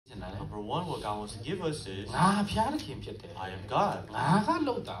Number one, what God wants to give us is, ငါဖျားသခင်ဖြစ်တယ် I am God. ငါက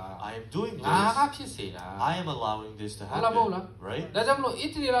လုပ်တာ I am doing ငါက this. ဖြစ်စေတာ I am allowing this to ဟုတ်လားမဟုတ်လား happen. Right? ဒါကြောင့်မလို့ဣ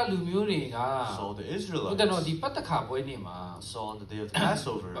သရေလလူမျိုးတွေက So the ဟုတ်တယ်နော် Israelites ဒီပတ္တခါပွဲနေ့မှာ saw on the day of the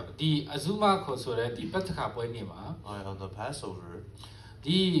Passover, ဒီအဇုမခေါ်ဆိုတဲ့ဒီပတ္တခါပွဲနေ့မှာ on the Passover,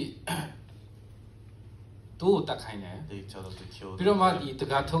 ဒီတို့တက်ခိုင်းတယ် they tell them to kill ပြီးတော့မှ the ဒီတ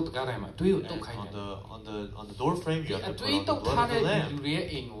ကားထုတ်တကားတိုင်းမှာအတွေးကိုတုတ် lamb. ခိုင်းတယ် On the door frame, you have အ to တွေး put တု on တ် the ထား blood တဲ့ of the လူ lamb. တွေရဲ့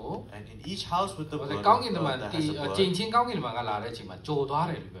အိမ်ကို And in each house with the ဟို blood ကောင်းကင်တမန် that ဒီ has the ကျင် blood. ချင်းကောင်းကင်တမန်ကလာတဲ့အချိန်မှာကြော်သွား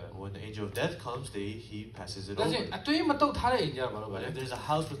တယ်လူပဲ When the angel of death comes, he passes it ဒါဆိုရင် over. အတွေးမတုတ်ထားတဲ့အိမ်ကြတော့ဘာလို့ပဲ But လဲ if there's a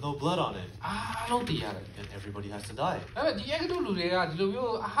house with no blood on it, အားလုံးတည်ရတယ် then everybody has to die. ဒါပေမဲ့ဒီအကတုလူတွေကဒီလို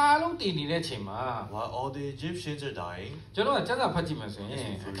မျိုးအားလုံးတည်နေတဲ့အချိန်မှာ While all the Egyptians are dying, ကျွန်တော်ကစက်စာဖတ်ကြည့်မယ်ဆိုရင်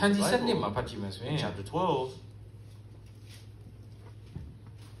အခန်းကြီး7မှာဖတ်ကြည့်မယ်ဆိုရင် in chapter 12,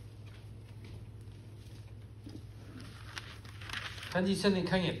 အခန်းကြီး7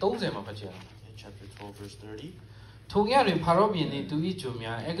ခန်းငယ်30မှာဖတ်ကြည့်အောင် in chapter 12, verse 30, ထိုညတွင်ဖာရောဘုရင်နှင့်သူ၏ဂျုံ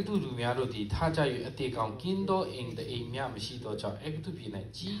များအဂတုလူများတို့သည်ထားကြ၍အတေကောင်ကင်းသောအိမ်တအိမ်များမရှိသောကြောင့်အဂတုပြည်၌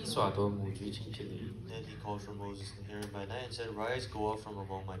ကြီးစွာသောမူကြွေးခြင်းဖြစ်သည် then he called for Moses and Aaron by night and said, Rise, go out from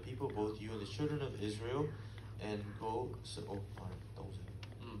among my people, both you and the children of Israel, and go.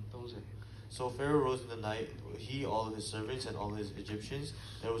 So Pharaoh rose in the night, he, all of his servants, and all his Egyptians.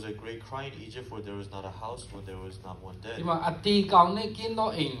 There was a great cry in Egypt, for there was not a house, for there was not one dead. ဒီမှာအတေကောင်နဲ့ကင်းသော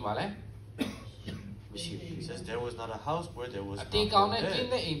အိမ်ပါလေမရှိဘူး He says there was not a house where there was အ not တေကောင် one နဲ့ကင်း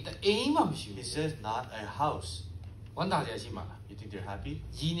dead. တဲ့အိမ်တအိမ်မှမရှိ He ဘူး says not a house. ဝန်တာရရှိမှာလား You think they're happy?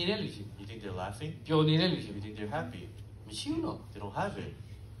 ရည်နေတဲ့လူရှိ You think they're laughing? ပျော်နေတဲ့လူရှိ You think they're happy? မရှိဘူးနော် They don't have it.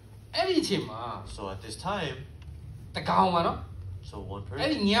 အဲ့ဒီအချိန်မှာ So at this time, တကောင်ပါနော် so one အဲ့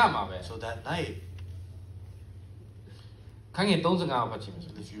ဒီ person. ညမှာပဲ So that night, ခန်းငယ်35ဖတ်ကြည့်မယ်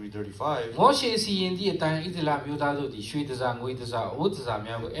if you read 35, မောရှေစီရင်သည့်အတိုင်းဣသရေလမျိုးသားတို့သည်ရွှေတစားငွေတစားအိုးတစား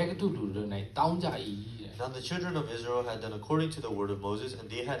များကိုအဂတုလူတို့၌တောင်းကြ၏ now the children of Israel had done according to the word of Moses, and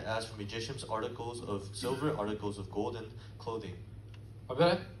they had asked from Egyptians articles of silver, articles of gold, and clothing. ဘာပြော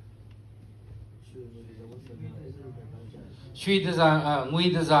လဲရွှေတစားငွေ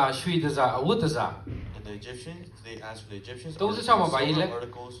တစားရွှေတစားအဝတ်တစား And the Egyptians, they asked from the Egyptians Those articles, are some of my silver, ele-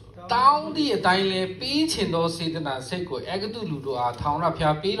 articles. တောင်းသည့်အတိုင်းလဲပေးချင်သောစေတနာစိတ်ကိုအဂတုလူတို့အားထောင်ရ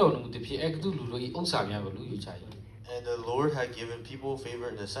ဖျားပေးတော်မူသည်ဖြစ်အဂတုလူတို့၏ဥစ္စာများကိုလူယူကြ၏ And the Lord had given people favor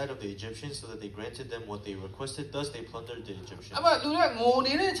in the sight of the Egyptians, so that they granted them what they requested. Thus they plundered the Egyptians. အမလူကငို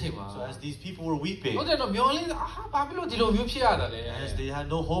နေတဲ့အချိန်မှာ So as these people were weeping, ဟုတ်တယ်နော်မျောလင်းဘာဖြစ်လို့ဒီလိုမျိုးဖြစ်ရတာလဲ as they had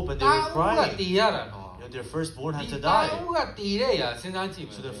no hope and they တာ were ဦးက crying, တည်ရတာနော် their firstborn had ဒီ to တာ die. ဦးကတည်တဲ့အရာစဉ်းစားကြည့်မ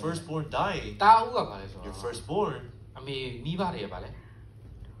ယ် So their firstborn dying, တာဦးကဘာလဲဆို your တော့ firstborn အမေမိဘတွေကဘာလဲ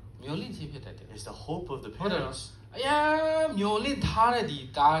မျောလင့်ခြင်းဖြစ်တတ်တယ် is the hope of the ဟုတ်တယ်နော် parents. အရာမျောလင့်ထားတဲ့ဒီ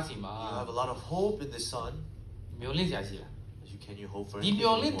တားစီမှာ You have a lot of hope in the son. မျောလင့်စရာရှိလား Can you hope for ဒီ anything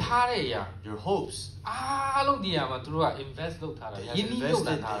မျောလင့် anymore? ထားတဲ့အရာ Your hopes. အားလုံးဒီနေရာမှာသူတို့က invest လုပ်ထားတာ They ယင်းနှီးမြှုပ်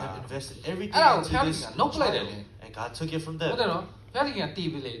နှံ have ထားတာ invested everything အဲ့ဒါကို into ဖျား this ကနှုတ်ပလိုက်တယ် child. လေ And God took it from ဟုတ်တယ် them. နော်ဖျားကတီး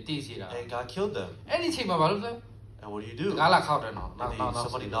ပြီးလေတီးစီတာ And God killed them. အဲ့ဒီအချိန်မှာဘာလို့လဲ And what do? ကားလာခောက်တယ်နော် And နောက် then နောက်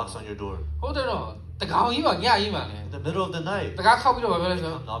somebody knocks on your door. ဟုတ်တယ်နော်တကောင်ကြီးပါညကြီးပါလေ In the middle of the night, တကားခောက်ပြီးတော့ဘာပြောလဲ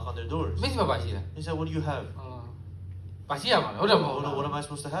ဆို come knock on their doors. မိတ်ဆွေပါရှိတယ် He said, what do you have? ပါရှိရမှာဟုတ်တယ်မဟုတ် What လား am I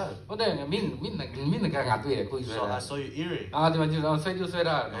supposed to have? ဟုတ်တယ်မင်းကငါတွေ့တယ်ကိုကြီးဆွဲ So တာ I saw your earring. ဒီမှာကြည့်တော့ဆွဲကြည့်ဆွဲ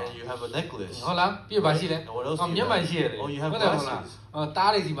တာနော် And you have a necklace. ဟုတ်လားပြပါရှိတယ် And what else do you မျက်မှန်ရှိရတယ် Oh, you have ဟုတ်တယ်ဟုတ်လား glasses.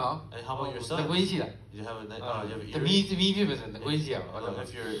 တားလေးစီမအောင် And how about your son? တကွင်းရှိလား You have Uh, you have an တမီး earring. တမီးဖြစ်မယ်ဆိုရင်တကွင်းရှိရပါဟုတ်တယ်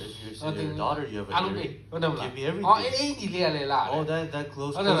If you're your daughter, you have အား an လုံး earring. ဟုတ်တယ်မလား Give me everything. အော်အင်ကြီးလေးကလည်းလာတယ် Oh, that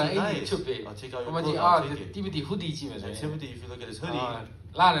clothes ဟုတ်တယ် clothes လား are အင်ကြီး nice. ချွတ်ပေး I'll take out ဟို your မှာကြည့် clothes. အာ I'll take it. တီဗီတီဟူဒီကြည့်မယ်ဆို And ရင် Timothy, if you look at his hoodie,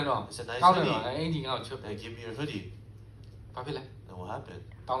 လာတယ်နော် it's a nice ကောင်းတယ်နော် hoodie. အင်ကြီးငါ့ကိုချွတ်ပေး And give me your hoodie. ဘာဖြစ်လဲ And what happened?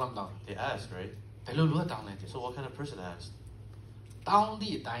 တောင်းလားမတောင်း They asked, right? ဘယ်လိုလူကတောင်းလဲတဲ့ So what kind of person asked? တောင်းသ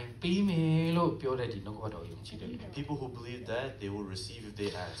ည့်အတိုင်းပေးမယ်လို့ပြောတဲ့ဒီနှုတ်ကပတ်တော်ယုံကြည်တယ် People who believe that, they will receive if they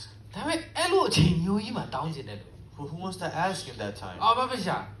ask. ဒါပေမဲ့အဲ့လိုအချိန်မျိုးကြီးမှာတောင်းကျင်တယ်လို့ Who wants to ask in that time? အော်ဘာဖြစ်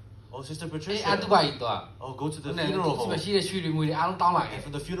ရှာ Oh, Sister အေး Patricia. အတူပါကြီးတော့ Oh, go to the ဒီ funeral မှာ home. ရှိတဲ့ရွှေတွေငွေတွေအားလုံးတောင်းလာခဲ့ And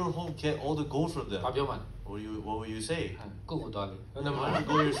from the funeral home, get all the gold from them. ဘာပြောမှလဲ What will you say? ကိုယ့်ကိုသွားလေဟုတ်တယ်မ Why လား don't you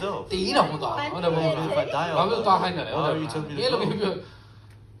go yourself? တီးတော့မသွားဟုတ်တယ်မဟုတ် What လား if I die ဘာ on ဖြစ်သွားခိုင်းတယ်လဲဟုတ်တယ် Why you told me အဲ့လို to မျိုး go? ပြော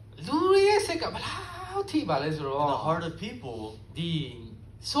လူတွေရဲ့စိတ်ကဘလောက်ထိပါလဲဆိုတော့ In the heart of people, ဒီ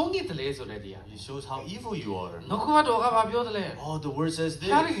ဆုံးကတလေဆိုတဲ့တရား it shows how evil you are. နှုတ်ကပတ်တော်ကဘာပြောတယ်လဲ Oh, the word says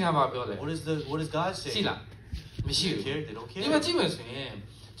ဖျား this. ခင်ကဘာပြောလဲ What does God say? ရှိလားမရှိ They ဘူး care? They don't ဒီမှာ care. ကြည့်မယ်ဆိုရင်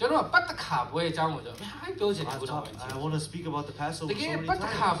ကျွန်တော်ကပတ်တခါပွဲအကြောင်းကိုကျွန်တော်အများကြီးပြောချင်တယ်ဘုရား I want to speak about the Passover တ so ကယ် many ပတ်တ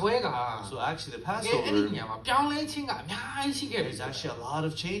ခါ times. ပွဲက So actually, the တကယ်အဲ့ဒီ Passover, နေရာမှာပြောင်းလဲခြင်းကအများကြီးရှိခဲ့တယ် there's actually a lot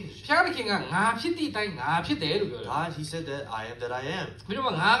of change. ဖျားသခင်ကငါဖြစ်သည့်အတိုင်းငါဖြစ်တယ်လို့ပြောတယ် God, He said that I am that I am. ပြီး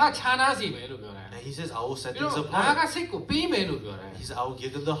တော့ငါကခြားနာစေမယ်လို့ပြောတယ် And He says, I will set ပြီး things တော့ငါ apart. ကစိတ်ကိုပေးမယ်လို့ပြောတယ် He said, I will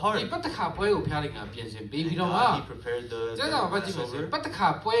give them the ဒီ heart. ပတ်တခါပွဲကိုဖျားသခင်ကပြင်ဆင်ပေးပြီး And တော့မှ God, He prepared the ကျန်တော်ဘာကြည့်မလဲ Passover. ပတ်တခါ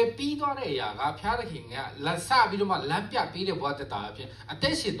ပွဲပြီးသွားတဲ့အရာကဖျားသခင်ကလက်စပြီးတော့မှလမ်းပြပေးတဲ့ဘဝတက်တာအဖြစ်အသ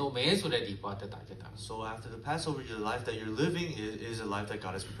က်ရှင်တော့မယ်ဆိုတဲ့ဒီဘဝတက်တာဖြစ်တာ So after the Passover, your life that you're living is a life that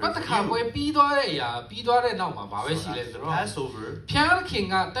God has ပတ် prepared တခါ for ပွဲ you. ပြီးသွားတဲ့အရာပြီးသွားတဲ့နောက်မှာဘာပဲ So ရှိလဲ after ဆို the တော့ Passover, ဖျားသခင်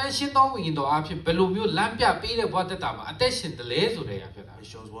ကတန်ရှင်းသောဝိညာဉ်တော်အဖြစ်ဘယ်လိုမျိုးလမ်းပြပေးတဲ့ဘဝတက်တာမှာအသက်ရှင်တယ်လဲဆိုတဲ့အရာဖြစ်တာ it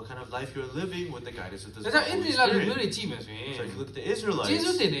shows what kind of life you're living with the guidance of the ဒါကြောင့်ဣသ Holy ရေလလူမျိုး Spirit. တွေကြည့်မယ်ဆိုရင် So if you look at the Israelites, ကျေး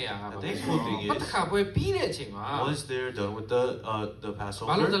ဇူးတင်တဲ့အရာက the thankful thing ပတ်တ is, ခါပွဲပြီးတဲ့အချိန်မှာ once they're done with the ဘာ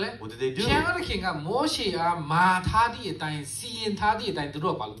Passover, လို့လဲ what did they do? ဖျားသခင်ကမောရှေအားမာထားသည့်အတိုင်းစီရင်ထားသည့်အတိုင်းသူ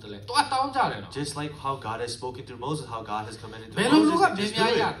တို့ကဘာလို့လဲတွားတောင်းကြတယ်နော် Just like how God has spoken through Moses, how God has commanded ဘယ် through လိုလူက Moses, မြ they င် just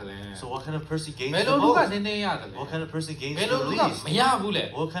များ do ရ it. တယ်လဲ So what kind of person gains ဘယ် the လိုလူက most? နည်းနည်းရတယ်လဲ What kind of person ဘ gains ယ် the လိုလူက least? မရဘူးလဲ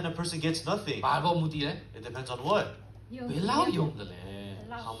What kind of person gets nothing? ဘာပေါ်မူတည်လဲ It depends on what? ဘယ်လောက်ယုံတယ်လဲ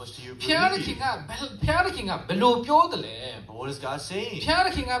How much do you ဖျားသခင် believe? ကဖျားသခင်ကဘယ်လိုပြောတယ်လဲ And what is God saying? ဖျားသ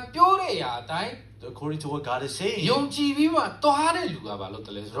ခင်ကပြောတဲ့အရာအတိုင်း According to what God is saying, ယုံကြည်ပြီးမှတွားတဲ့လူကဘာလို့တ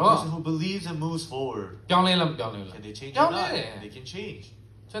ယ်လဲဆို the တော့ person who believes and moves forward, ပြောင်းလဲလားမပြောင်းလဲလား can they change ပြော or င်းလဲ not? တယ် They can change.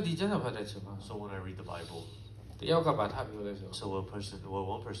 ကျွန်တော်ဒီကျမ်းစာဖတ်တဲ့ချိန်မှာ So when I read the Bible, တယောက်ကဘာထပြောလဲဆို so one person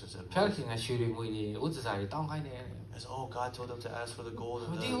said, ဖျားသခင်ကရွှေတွေငွေတွေဥစ္စာတွေတောင်းခိုင်းတယ် as, oh, God told them to ask for the gold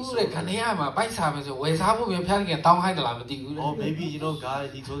မ and သိ the ဘူးလေခ silver. ဏရမှာပိုက်စားမယ်ဆိုဝယ်စားဖို့မျိုးဖျားသခင်တောင်းခိုင်းတယ်လားမသိဘူးလေ Oh, maybe, God,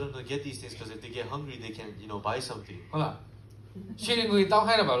 He told them to get these things because if they get hungry, they can, buy something. ဟုတ်လားရွှေတွေငွေတောင်း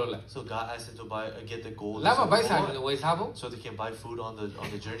ခိုင်းတယ်ဘာလို့လဲ So God asked them to get the gold လမ်းမှာ and ပိုက်စား silver မယ်ဝယ်စားဖို့ so they can buy food on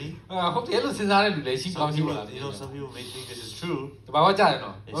the journey. ဟုတ်တယ်လို့စဉ်းစားတဲ့လူလည်းရှိကောင်း Some ရှိပါ people, လား some people may think this is true. တဘာဝကြတယ်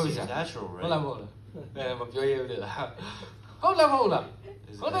နော် It ဟုတ်ပြီ seems စား natural, ဟုတ်လား right? မဟုတ်လားမပြောရဘူးလားဟုတ်လားမဟုတ်လား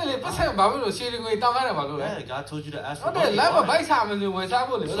Is ဟုတ်တယ် it လေ natural? ပတ်ဆိုင်ဘာလို့ရွှေတွေငွေတောင်းခိုင်းတယ်ဘာလို့လဲ Yeah, God told you to ask ဟု for တ်တယ် money. လမ်းမှာ Why? ပိုက်စားမယ်ဆိုဝယ်စား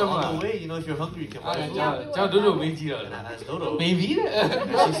ဖို့လေဟုတ်တယ် So မလား on the way, if you're hungry, you can အဲ့ buy ဒါ food. ကြောင့်တို့မင်းကြည့်တော့ And I asked Dodo. maybe တဲ့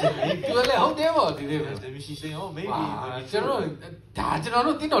သူလည်းဟုတ်တယ်ပေါ့ဒီလေးပဲ Maybe she's saying, oh, maybe. ဟာ maybe ကျွန် true. တော်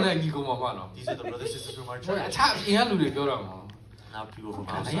တို့တင်းတော်တဲ့ညီကောင်မမနော် These are the brothers and sisters from our အခြား church. အင်ကလူတွေပြောတော့မှာ Not people from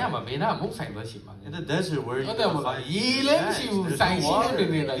ဒါလည်းရမှာ outside. ဘယ်နာမုတ်ဆိုင်ပဲရှိမှာ In the desert where you ဟုတ်တယ်မ can လား find ရေလည်းမရှိဘူး There's ဆိုင် no ရှိ water. နေ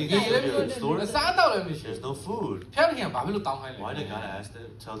နေတာ You ရေ can လည်း go to the store. အစားတော့လည်းမရှိ There's no food. ဖျက်ခင်ကဘာဖြစ်လို့တောင်းခိုင်းလဲ Why did God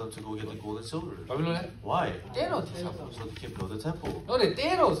tell them to go get the gold and silver? ဘာဖြစ်လို့လဲ Why? တဲတော်တိဆောက်ဖို့ So they can build the temple. ဟုတ်တယ်တဲ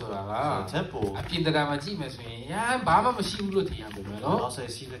တော်ဆိုတာက So the temple, အပြင်တရားမှာကြည့်မယ်ဆိုရင်ရမ်းဘာမှမရှိဘူးလို့ထင်ရပါမယ်နော် also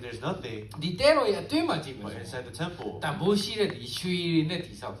it seems like there's nothing, ဒီတဲတော်ရဲ့အတွင်းမှာကြည့်မယ် but ဆိုရင် inside the temple, တန်ဖိုးရှိတဲ့ဒီရွှေတွေနဲ့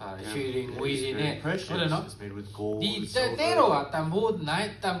တိဆောက်ထားတယ်ရွှေတွေငွေတွေ it's နဲ့ very ဟုတ်တယ် precious. နော် It's made with gold ဒီ and တဲတော်က silver. တန်ဖိုးနိုင်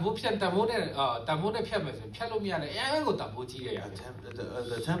တန်ဖိုးဖြတ်တန်ဖိုးနဲ့တန်ဖိုးနဲ့ဖြတ်မယ်ဆိုရင်ဖြတ်လို့မရတဲ့အရင်ကိုတန်ဖိုးကြီးရရ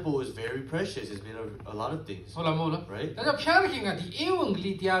The temple is very precious. It's made of a lot of things. ဟုတ်လားမဟုတ်လား Right? ဒါကြောင့်ဖျားသခင်ကဒီဧဝံဂေ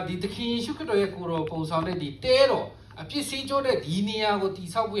လိတရားဒီသခင်ယေရှုခရစ်တော်ရဲ့ကိုယ်တော်ပုံဆောင်တဲ့ဒီတဲတော်အပြစ်စည်းကျိုးတဲ့ဒီနေရာကိုတည်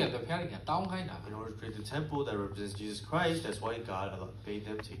ဆောက်ဖို့ရတဲ့ဖျားသခင်တောင်းခိုင်းတာ In order to create the temple that represents Jesus Christ, that's why God made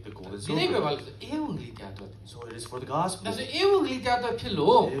them take the gold and ဒီနေ့ပဲ silver. ပါလို့ဧဝံဂေလိတရားတော် So it is for the gospel. ဒါဆိုဧဝံဂေလိတရားတော်ဖြစ်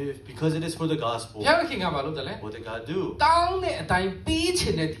လို့ Because it is for the gospel, ဖျားသခင်ကဘာလို့တယ်လဲ what did God do? တောင်းတဲ့အတိုင်းပေးချ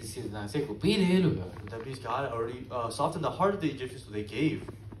င်တဲ့ဒီစေတနာစိတ်ကိုပေးတယ်လို့ပြောတယ် That means God already softened the heart of the Egyptians, so they gave.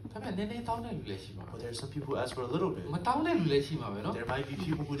 ဒါပေမဲ့နည်းနည်းတောင်းတဲ့လူလည်းရှိမှာ But there are some people who ask for a little bit. မတောင်းတဲ့လူလည်းရှိမှာပဲနော် There might be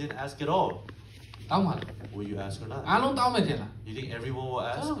people who didn't ask at all. တောင်းပါလား Will you ask or အား not? လုံးတောင်းမယ်ထင်လား You think everyone will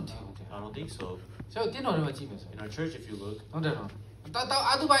ကျွန် ask? တော်မထင်ဘူး I don't think so. ကျွန်တော်တင်းတော်တွေမှာကြည့်မယ်ဆိုရင် In our church, if you look, ဟုတ်တယ်နော်တောင်း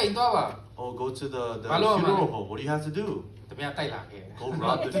အတူပါရင်တော့ပါ oh, go to the Hello, funeral man. home. What do you have to do? တမန်တိုက်လာခဲ့ Go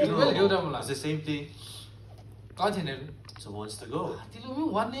rob the ဒီလိုပဲ funeral ပြောတော့မ home. လား It's the same thing. ကောင်းချင်တယ် Someone wants to go. ဒီလို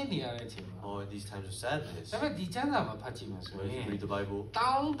မျိုးဝမ်းနေနေရတဲ့အချိန်မှာ Oh, in these times of sadness. ဒါပေမဲ့ဒီကျမ်းစာမှာဖတ်ကြည့်မှာဆို When ရင် you read the Bible,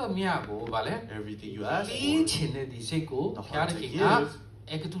 တောင်းသမျှကိုဗာလဲ everything you ask ပေး for, ချင်တဲ့ဒီစိတ်ကို The ဘုရား heart သ to ခင်က give,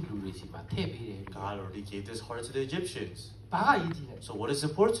 အကတုလူတွေစီမှာထည့်ပေးတယ် God already gave this heart to the Egyptians. ဘာကအရေးကြီးလဲ So what is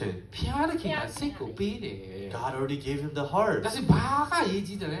important? ဘုရားသခင်ကစိတ်ကိုပေးတယ် God already gave him the heart. ဒါဆိုဘာကအရေး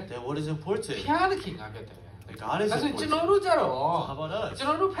ကြီးတယ်လဲ Then what is ဘု important? ရားသခင်ကပြတ်တယ် That God is ဒါဆိုကျွန်တော် important. တို့ကြတော့ How about us? ကျွန်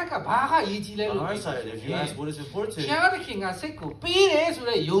တော်တို့ဖက်ကဘာကအရေးကြီးလဲ On လို့ our side, if you ask what is ဘု important, ရားသခင်ကစိတ်ကိုပေးတယ်ဆို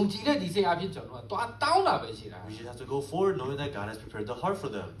တဲ့ယုံကြည်တဲ့ဒီစိတ်အဖြစ်ကျွန်တော်တို့ကတောင်းတာပဲရှိတာ we should have to go forward knowing that God has prepared the heart for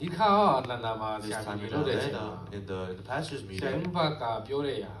them. ဒီခါအလန္တာမှာဆ This ရာ time ကြီး in လို့တဲ့ချိန်မှာ Atlanta, in the pastor's ဆရာ meeting, ဘကပြော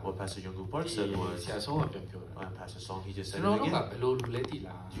တဲ့အရာ what Pastor Youngoo Park said was, ဆရာဆုံးကပြန်ပြောတယ် Pastor Song, he just ကျွ said န်တော် it တို့က again. ဘယ်လိုလူလဲတည်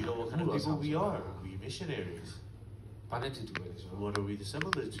လား Do you know what kind of people we are? We missionaries. ဘာနဲ့တူတူလဲဆိုတော့ What are we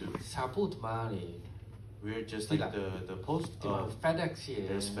similar to? စာပို့သမားတွေ We're just like the post. ဒီမှာ FedEx ရှိတယ်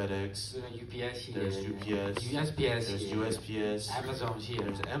There's FedEx. UPS ရှိတယ် There's UPS. USPS There's ရှိတယ် USPS. Amazon ရှိတယ်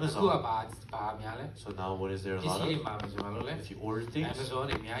There's အခုက Amazon. ဘာများလဲ So now what is there a ပစ္စ lot ည်း of? မှာကျွန်တော်တို့လဲ If you order things, Amazon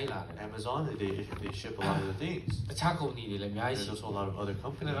တွေအများကြီးလာတယ် Amazon they ship a lot of the things. တခြားကုမ္ပဏီတွေလည်းအများကြီး There's ရှိ also a lot of other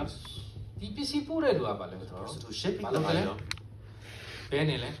companies. ဒီပစ္စည်းပို့တဲ့လူကဘာလဲဆို The တော့ person who's shippingဘာ the လုပ်လဲ item, ဘယ်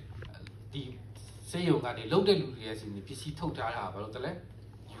နေလဲဒီစေယုံကနေလုတ်တဲ့လူတွေရဲ့စီပစ္စည်းထုတ်ထားတာဘာလို့တလဲ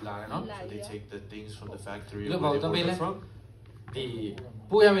ယူလာတယ်နော် so they take the things from the factory Look, where they about the order bill. from, ဒီ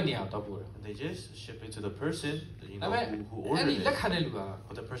ပို့ရမယ့်နေရာတော့ပို့တယ် and they just ship it to the person, ဒါပေမဲ့ who အဲ့ ordered ဒီလက် it. ခံတဲ့လူက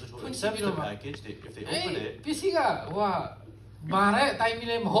But the person who Twin accepts the Civiloma. package, if they အေး open it, ပစ္စည်းကဟိုမာတဲ့အတိုင်းကြီး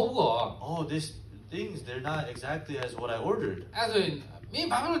လည်းမဟုတ်ဘူးကော oh, these things, they're not exactly as what I ordered. အဲ့ဆိုရင်မင်း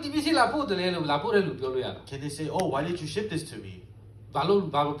ဘာလို့ဒီပစ္စည်းလာပို့တယ်လဲလို့လာပို့တဲ့လူပြောလို့ရတာ Can they say, oh, why did you ship this to me? ဘာလို့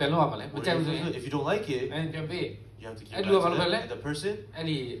ပြန်လို့ရမှာလဲမ What ကြိုက် do ဘူး you ဆိုရင် do? If you don't like it, ပြန်ပေး you have to give Ay, it luwa back ba to them. pala? And the person, အဲ့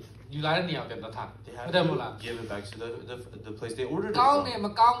ဒီယူလာတဲ့နေရာပြန်တော့ထား they ဟုတ် have တယ်မို့လား to give it back to the place they ordered it ကောင်း from. တယ်မ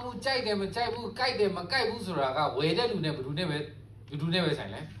ကောင်းဘူးကြိုက်တယ်မကြိုက်ဘူးကြိုက်တယ်မကြိုက်ဘူးဆိုတာကဝယ်တဲ့လူနဲ့ဘယ်သူနဲ့ပဲဆို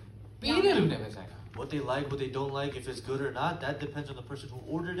င်လဲပေးတဲ့လူနဲ့ပဲဆိုင်တာ What they like, what they don't like, if it's good or not, that depends on the person who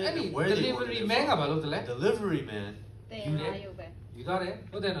ordered it အဲ့ဒီ and where they ordered delivery it man က from. ဘာလုပ်တယ်လဲ Delivery man, တယ်ငါရုပ်ပဲ ယူသွားတယ်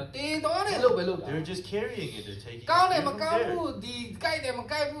ဟုတ်တယ်နော်တေးသွားတယ်လို့ပဲလုပ်တာ they're just carrying it. They're taking ကောင်းတယ် it မ from ကောင်း there. ဘူးဒီကြိုက်တယ်မ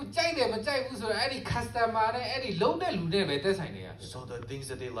ကြိုက်ဘူးကြိုက်တယ်မကြိုက်ဘူးဆိုတော့အဲ့ဒီ customer နဲ့အဲ့ဒီလုံးတဲ့လူနဲ့ပဲတက်ဆိုင်နေရ So the things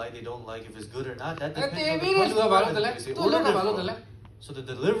that they like, they don't like, if it's good or not, that အဲ့ depends တေး on ပြီး the တဲ့လူက person ဘာ who လုပ်တယ်လဲ ordered it. သူလုံးကဘာလုပ်တယ်လဲ So the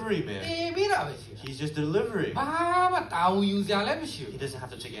delivery တေး man, ပြီးတာပဲရှိတယ် he's just delivering. ဘာမှတောင်းယူစရာလည်းမရှိ He ဘူး doesn't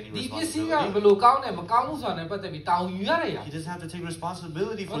have to take any ဒီပစ္စည်းကဘယ် responsibility. လိုကောင်းတယ်မကောင်းဘူးဆိုတာနဲ့ပတ်သက်ပြီးတောင်းယူရတဲ့ຢာ He doesn't have to take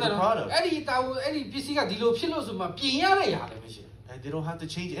responsibility ဟု for တ်တယ် the နော် product. အဲ့ဒီတောင်းအဲ့ဒီပစ္စည်းကဒီလိုဖြစ်လို့ဆိုမှပြင်ရတဲ့ຢာလည်းမရှိဘူး And they don't have to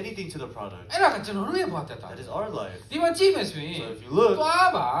change anything to the product. အဲ့ဒါကကျွန်တော်တို့ရဲ့ဘဝတက်တာ That is our life. ဒီမှာကြည့်မယ်ဆိုရင် So if you look, သွား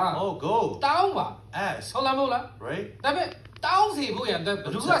ပါ oh, go, တောင်းပါ ask, ဟုတ်လားမဟုတ်လား right? ဒါပေမဲ့တောင်းစီဖို့ရန်ဘယ်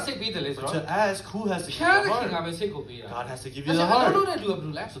သူကစိတ်ပေးတယ်လဲဆို But တော့ to ask, who has to ဖ give ျား you တဲ့ the ခင်က heart? ပဲစိတ်ကိုပေးတာ God has to give အဲ့ you the ဒါအလုပ် heart. လုပ်တဲ့လူကဘယ်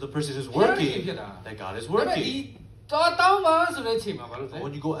လိုလဲ So the person who's Fiyat working, natin kita. that God is ဒါပေမဲ့ဒီ working. တောင်းပါဆိုတဲ့အချိန်မှာဘာလို့လဲ But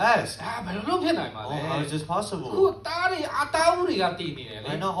when you go ask, အာဘယ်လိုလုပ်ဖြစ်နိုင်မှာလဲ oh, how is this ခု possible? တားတွေအတောင်းတွေကတည်နေတယ်လေ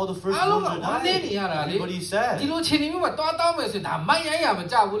Right now, all the first အားလုံး ones က are ဝမ်းနေနေရ dying. တာလေ Everybody's ဒီ sad. လိုချိန်မျိုးမှာတောင်းမယ်ဆိုရင်ဒါမိုက်ရိုင်းရမ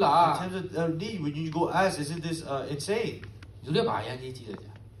ကြဘူးလား In times of need, when you go ask, isn't this insane? လူတွေဘာရမ်းကြီးကြည့်လဲ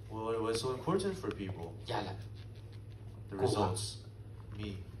ကြာ What's so important for people? ရလာ The Go results. Me.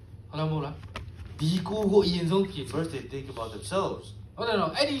 ဟုတ်လားမဟုတ်လားဒီကိုအရင်ဆုံးဖြစ် First, they think about themselves. ဟုတ်တယ်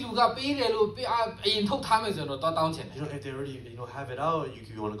နော်အဲ့ဒီလူကပေးတယ်လို့အရင်ထုတ်ထားမယ်ဆိုတော့တောင်းချင်တယ် You know, if they already have it out,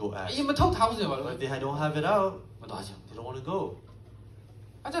 you want to go အ ask. ရင်မထုတ်ထားဘူးဆိုရင်ဘာလို့ But if they don't have it out, မတော်ချင် they don't want to go.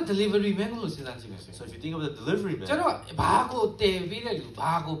 အဲ့ဒါ delivery man လို့စဉ်းစားကြည့်မယ်ဆိုရင် So if you think of the delivery ကျွန် man, တော်ဘာကိုတင်ပေးတဲ့လူ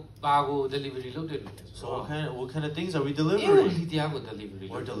ဘာကို delivery လုပ်တဲ့လူလဲဆို so တော့ what kind of things are we အေး delivering? လီတရားကို delivery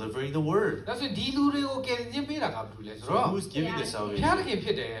We're လုပ် delivering the word. ဒါဆိုဒီလူတွေကိုကယ်တင်ပေးတာကဘာလို့လဲဆို So တော့ who's giving the ဖျား salvation? တခင်ဖြ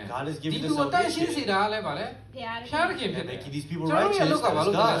စ်တယ် God is ဒီ giving လူ the ကိုတန့်ရှင်းစေ salvation. တာကလည်းဗာလဲ ဖျား ဖျားတခင်ဖြစ် And တယ် making these people ကျွန်တော်ရဲ့ righteous, လောက်ကဘာ that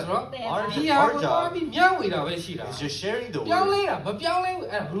လို့ is လဲဆိုတော့ God. ဒီဟာ Our ကိုသွား job ပြီးမျှဝေတာပဲရှိတာ is just sharing the ပြောင်း word. လဲတာမပြောင်းလဲဘူး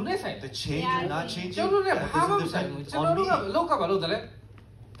အဲ့ဒါဘယ်လိုနဲ့ဆိုင်လဲ The change or not changing, ကျွန်တော်တို့ that လည်းဘာမှမ doesn't ဆိုင်ဘူး depend ကျွန်တော် on တို့ me. ကအလောက်ကဘာလို့လဲ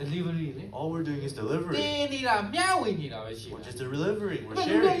delivery လေ All we're doing is delivering. တင်နေတာမျှဝေနေတာပဲရှိ We're တယ် just delivering. ဘ We're ယ်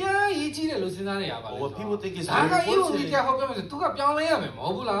လိုလဲ sharing. ရေးကြီးတယ်လို့စဉ်းစားနေရပါလဲ What people think is ဒါ very ကအေးကို important. ဒီတရားဟောပြောမယ်ဆိုသူကပြောင်းလဲရမယ်မဟု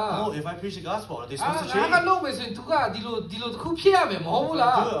တ်ဘူးလား Oh, if I preach the gospel, aren't they အာ supposed to ငါ change? ကလုပ်မယ်ဆိုရင်သူကဒီလိုတစ်ခုဖြစ်ရမယ်မဟုတ်ဘူး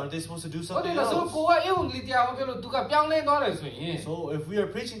လား Good. Aren't they supposed to do ဟုတ်တယ် something လားဆို else? ကိုကအေးကိုဒီတရားဟောပြောလို့သူကပြောင်းလဲသွားတယ်ဆိုရင် So if we are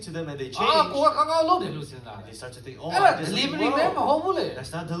preaching to them and they အာ change, ကိုကကောင်းကောင်းလုပ်တယ်လို့စဉ်းစားတယ် they start to think, oh, အဲ့ဒါ I did something delivery ပဲမ wrong. ဟုတ်ဘူးလေ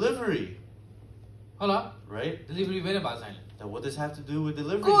That's not delivery, ဟုတ်လား right? delivery ပဲနဲ့ပါဆိုင်လေ Then what does it have to do with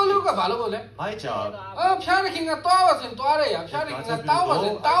delivering? ကိုလူက things? ဘာလုပ်လို့လဲ My job. အာဖျားတဲ့ခင်ကသွားပါဆိုရင်သွားတယ်ရ If ဖျားတဲ့ခင် God က tells me တောင်းပါ to ဆို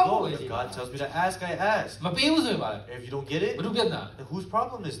ရင် go, တောင်း I ဖို့ go. ပဲ If ရှိတယ် God tells me to ask, I ask. မပေးဘူးဆိုရင်ပါလေ If you don't get ဘယ် it, လိုပြဿနာ then whose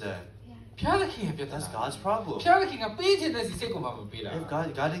problem is that? ဖျားတဲ့ခင်ရဲ့ပြဿနာ That's God's problem. ဖျားတဲ့ခင်ကပေးခြင်းတဲ့စီစိတ်ကိုမှမပေးတာ If God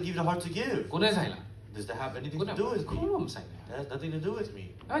didn't give you the heart to give, ကိုနဲ့ဆိုင်လား does that have anything ကို to နဲ့ do with ခု me? တော့မဆိုင်ဘူး That has nothing to do with me.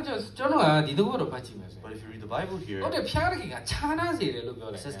 အဲ့ကျွန်တော်ကဒီတော့တော့ဖတ်ကြည့်မယ်ဆိုရင် But if you read the Bible here, ဟုတ်တယ်ဖျားတဲ့ခင်ကခြားနာစေတယ်လို့ပြော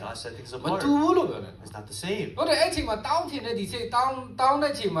တ it ယ် says God set things မ apart. တူဘူးလို့ပြောတယ် It's not the same. ဟုတ်တယ်အဲ့ချိန်မှာတောင်းချင်တဲ့ဒီစိတ်တောင်း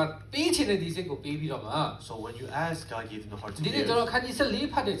တဲ့ချိန်မှာပေးချင်တဲ့ဒီစိတ်ကိုပေးပြီးတော့မှ So when you ask, God gave them the heart to ဒီနေ့ give. ကျွန်တော်ခန်းကြီး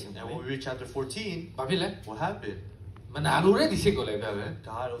14ဖတ်တဲ့ချိန်မှာ And when we read chapter 14, ဘာဖြစ်လဲ what happened? မနာလို့တဲ့ဒီစိတ်ကိုလည်းပြောတယ်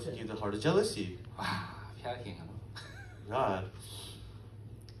God also gave the heart of jealousy. ဟာဖျားတဲ့ခင်ကတော့ God.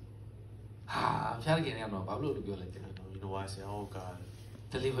 ဟာဖျားတဲ့ခင်ကတော့ဘာလို့လို့ပြောလိုက်တယ် You know why I say, oh God?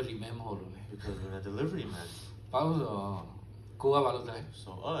 delivery man မဟုတ်လို့လေ Because we're not delivery man. ဘာလို့ဆိုတော့ ကိုကဘာလုပ်တယ်လဲ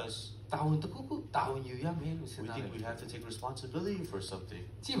So us, တာဝန်တစ်ခုခုတာဝန်ယူရမယ်လို့စဉ်း we စားတယ် think we have to take responsibility for something.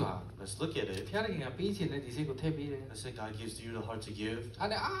 ကြည့်ပါ Let's look at it. ဖျားတဲ့ခင်ကပေးချင်တဲ့ဒီစိတ်ကိုထည့်ပေးတယ် Let's say God gives you the heart to give. အဲ့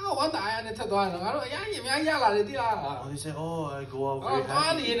ဒါဝမ်းတာရနဲ့ထက်သွားတယ်ငါတို့အရင်အများကြီးရလာတယ်တိလား Oh, they say, oh, I go out အော် very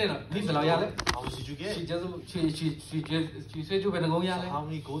သွားနေ happy. နေတော့ဒီဘယ်လောက်ရလဲ How much did you get? ချီကျဆိုချီဆွေးကျဘယ်နှကုန်းရလဲ So how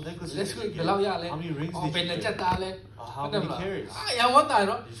many gold necklaces Let's did go you ဘယ်လောက်ရ get? လဲ How many rings အော် did ဘယ် you နှချက် get? သားလဲ How many carrots? ရဝမ်းတာ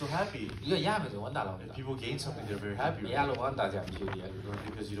နော် You're so happy. ဒီကရမယ်ဆိုဝမ်းတာတော့ If people gain something, they're very happy. မ right? ရလို့ဝမ်းတာကြမရှိဘူးဒီက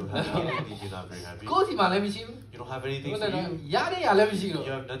Because you don't have anything, you're not very happy. ကိုယ်စီမှာလည်းမရှိဘူး You don't have anything ဟုတ်တယ် for နော် you. ရတဲ့ရလည်းမရှိတော့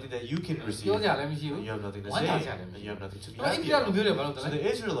You have nothing that you can receive. ပြောကြလည်းမရှိဘူး You have nothing to ဝမ်း say. တာကြလည်းမ And ရှိ you ဘူး have nothing to be အဲ့ happy ဒီကလူ about. မျိုးတွေဘာလို့လဲ So the ဟု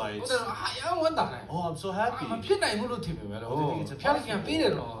တ် Israelites, တယ်ရဝမ်းတာတယ် oh, I'm so happy. မဖြစ်နိုင်ဘူးလို့ထင်ပေမဲ့လို့ Oh, they think it's ဖျားခင်ပေးတ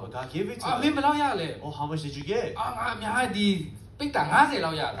ယ်နော် impossible. God gave it to အာမင်း them. ဘယ်လောက်ရလဲ Oh, how much did you get? အာငါအများဒီပိတ်တာ50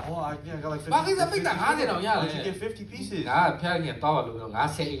လောက်ရတယ် Oh, I think I got like 50. ဘာကိစ္စပိတ်တာ50တောင်ရတယ် How'd you get 50 pieces? ငါဖျားခင်သွားပါလို့ငါ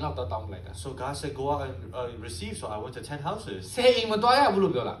10အိမ်လောက်တောင်းလိုက်တာ So God said, go out and receive. So I went to 10 houses. 10အိမ်မသွားရဘူး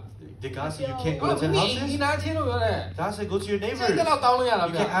လို့ပြောလား Did God say you can't ဟော go to 10 ဒီ houses? နာချင်းလို့ပြောတယ် God said, go to your စိတ် neighbors. တက်လောက်တောင်းလို့ရလား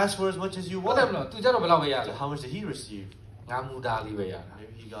You ဗျာ can ask for as much as you ဟုတ်တယ်မ want. လားသူကြတော့ဘယ်လောက်ပဲရလဲ So how much did he receive? ငါမူတာလေးပဲရတာ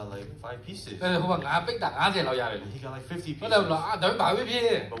Maybe he got like 5 pieces. အဲ့ဟိုကငါပိတ်တာ50လောက်ရတယ်လေ He got like 50 ဟုတ်တယ်မ pieces. လားအာဒါပေမဲ့ဘာပဲဖြစ်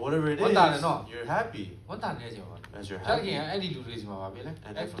But whatever it What is, that, no? you're happy ဝန်တာနေကြပါ as you're ဖျား happy. ခင်အဲ့ဒီလူတွေစီမှာပါပြီလေ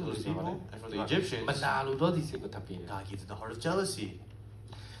And then from those people, and from the Egyptians, မနာလို့တော့ဒီစိတ်ကိုထပ်ပေးတယ် God gives them the heart of jealousy.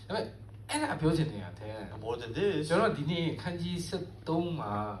 ဒါပေမဲ့အဲ့ဒါပြောချင်နေတာတဲ့ And more than this, ကျွန်တော်ဒီနေ့ခန်းကြီး73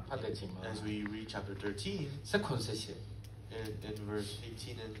မှာဖတ်တဲ့ချိန်မှာ as we read chapter 13, 78 in verse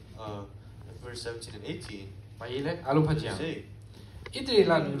 18 and verse 17 and 18, ဘာရေးလဲအားလုံးဖတ် what ကြ does အောင် it say? ဣသရေ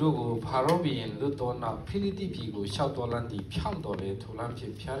လလူတို့ကိုဖာရောဘုရင်လွတ်တော်နောက်ဖိလိတိပြည်ကိုရှောက်တော်လန်းသည်ဖြောင့်တော်လေထိုလန်းဖြ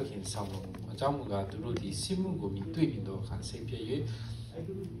င့်ဖျားခင်ဆောင်တော်မူအကြောင်းမူကားသူတို့သည်စစ်မှုကိုမြင်တွေ့မြင်သောအခါစိတ်ဖြစ်၍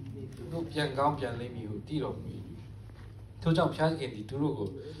သူတို့ပြန်ကောင်းပြန်လိမ့်မည်ဟုတည်တော်မူ၏ထိုကြောင့်ဖျားခင်သည်သူတို့ကို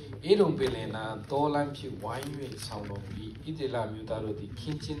အေလုံပင်လင်နာတော်လန်းဖြင့်ဝိုင်း၍ဆောင်တော်မူ၏ဣသရေလမြို့သားတို့သည်ခ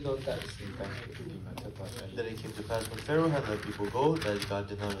င်းချင်းသောတပ်အစဉ်တိုင်းသူဒီမှာတက်သွားကြ Then it came to pass when Pharaoh had let people go, that God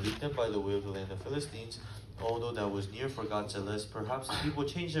did not lead them by the way of the land of Philistines, although that was near, for God said, lest perhaps the people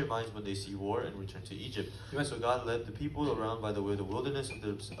change their minds when they see war and return to Egypt. So God led the people around by the way of the wilderness of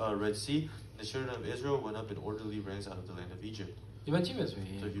the Red Sea, and the children of Israel went up in orderly ranks out of the land of Egypt. ဒီမှာကြည့်မယ်ဆိုရ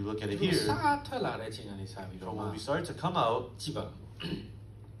င် So if you look at it ဒီ here, စားထွက်လာတဲ့အချိန်ကနေစပြီးတော့ from မှ when we started to come out, ကြည့်ပါ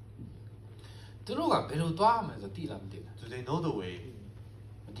သူတို့ကဘယ်လိုသွားရမလဲဆိုသိလားမသိဘူး do they know the way?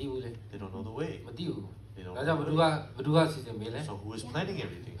 မသိဘူးလေ They don't know the way. မသိဘူး They don't ဒါကြောင့် know ဘ the ယ် way. သူကစီစဉ်ပေးလဲ So who is planning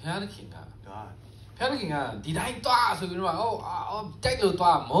everything? ဘုရားသခင်က God. ဘုရားသခင်ကဒီတိုင်းသွားဆိုပြီးတော့ကြိုက်လို့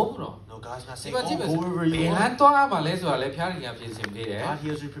သွားမဟုတ်ဘူးနော် No, God's not ဒီ saying, မှာကြည့် oh, မယ် go ဆို wherever ဘ you ယ်လမ်း want. သွားရမှာလဲဆိုတာလည်းဘုရားသခင်ကပြင်ဆင်ပေးတယ် God, He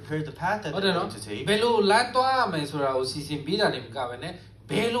has prepared the path that ဟုတ် they're တယ်နော် going to take. ဘယ်လိုလမ်းသွားရမယ်ဆိုတာကိုစီစဉ်ပေးတာနေမကဘဲနဲ့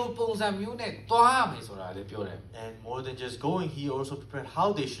ဘယ်လိုပုံစံမျိုးနဲ့သွားရမယ်ဆိုတာလည်းပြောတယ် And more than just going, He also prepared how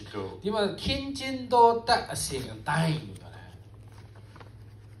they should go. ဒီမှာခင်းကျင်းသောတက်အစဉ်အတိုင်းလို့ပြောတယ်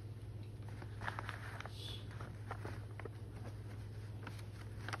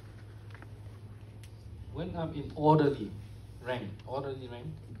When I'm in orderly rank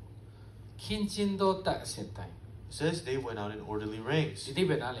ခင်းကျင်းသောတက်အစဉ်တိုင်း It says they went out in orderly ranks. ဒီတိ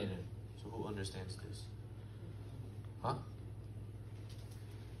ပဲနားလည်တယ် So who understands this? ဟမ်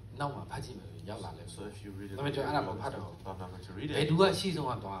နောက်မှာဖတ်ကြည့်မယ်ရောက်လာလဲ So if you read it, Let me try, I'm not going to I'm not going to read ဘယ် it. သူကအရှိဆုံး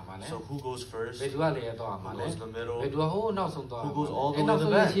ကသွားရမှာလဲ So who goes first? ဘယ်သူကလည်းသွားရမှာ Who လဲ goes in the middle? ဘယ်သူကဟိုးနောက်ဆုံးသွားရမှာ Who goes all the way နောက် to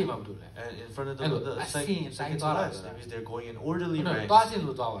ဆုံး the back? ရှိမှမတူလဲ And in front of Hello, the I second, see, second to I last. thought That means they're going in orderly သွား ranks. ခြင်း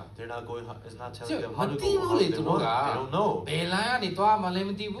လို့သွားပါ They're not going, it's not So, telling them how to mati go, mo how le they tu want. ka. They don't know. ဘယ်လမ်းကနေသွားမှလည်း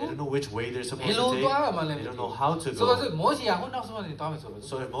မသိဘူး They don't know which way they're ဘယ် supposed လို to သွား take. မှလည်းမ They သိ don't ဘူး know how to ဆိုတော့ go. မောရှေကဟိုနောက်ဆုံးကနေသွားမယ်ဆိုတော့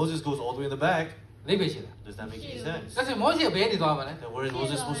So if Moses goes all the way in the back, လိမ့်ပဲရှိတာ does that make any sense? ဒါဆိုမောရှေဘယ်ကနေသွားမှာလဲ Then where is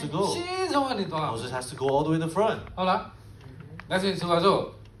Moses supposed to go? ရှင်းဆုံးကနေသွားမှာ Moses has to go all the way in the front. ဟုတ်လားဒါဆိုဆိုပါစို့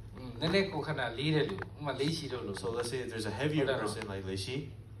နည်းနည်းကိုခဏလေးတဲ့လူဥမာလေးရှိတော့လို့ So let's say if there's a heavier Hold on. person like Leishi,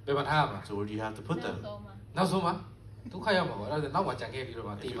 ဘယ်မှာထားမှာ so where do you have to put them? နောက်ဆုံးမှာဒုက္ခရောက်မှာပေါ့အဲ့ဒါနောက်မှကြံခဲ့ပြီးတော့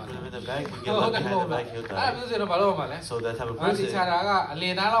မှ If တေး you မှာ put them in the back, you get left behind the back, he'll အဲ့ဒါ die. ပြောစင်တော့ဘာလို့မှလဲ So that type of အဲ့ဒီ person, ခြားတာကအလ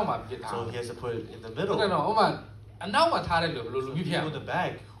င်သားလောက်မှပြစ်ထား so he has to put it in the ဟုတ်တယ် middle. နော်ဥမာအနောက်မှာထားတဲ့လူဘယ်လို So လူ if မျိုးဖြစ်ရ you မ in လဲ the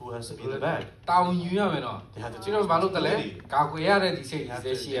back, who has to be in the back? တောင်းယူရမယ်နော် They have to ပြီး take တော့ဘာလို့တလဲ responsibility. ကာကွယ်ရတဲ့ဒီစိတ် They have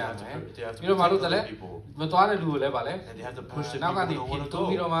တွေ to, ရှိ they ရ have မယ် to, they have to ပြီးတော့ဘာလို့တ protect လဲ other people. မသွားတဲ့လူကိုလည်းဗာလဲ And they have to push the နောက် people ကနေ who don't ဖြ want စ် to တိုး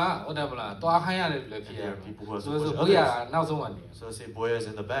ပြီး go. တော့မှဟုတ်တယ်မလားသွားခိုင်းရတယ်လူလည်းဖြစ်ရ And there မယ် are people who have to ဆို push ဆိုဘုရား others. နောက်ဆုံးကနေ So let's say Boaz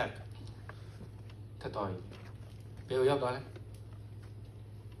in the back. ထက်တော်ကြီးဘယ်ကိုရောက်သွားလဲ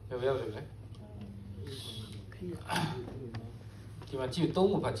ဘယ်ကိုရောက်လဲဒီမှာကြည့်သုံး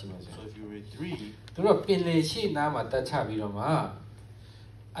ခုဖတ်ကြည့်မယ်ဆို So if you read 3, သူတို့ပင်လေရှိနားမှာတက်ချပြီးတော့မှ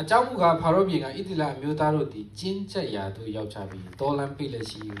အကြောင်းမူကားဖာရောဘုရင်ကဣသလအမျိုးသားတို့သည်ကျင်းချက်ရာသို့ရောက်ချပြီးတော်လန်ပိလက်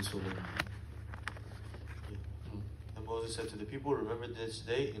ရှိယူဆိုလို့ and Moses said to the people, remember this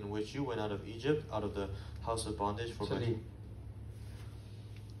day in which you went out of Egypt, out of the house of bondage for ဆက်လေး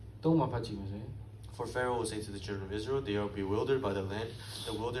For Pharaoh will say to the children of Israel, they are bewildered by the land.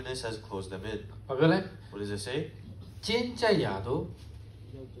 The wilderness has closed them in. What does it say?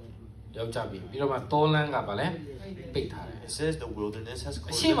 It says the wilderness has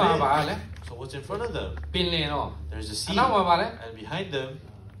closed them in. So what's in front of them? There's a sea. And behind them,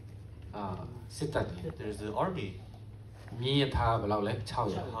 there's the army. So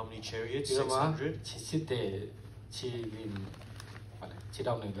how many chariots? 600.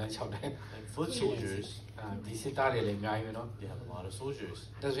 And foot soldiers. They have a lot of soldiers.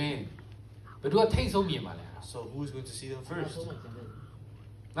 So who's going to see them first? So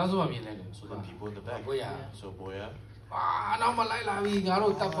the people in the back. So Boya.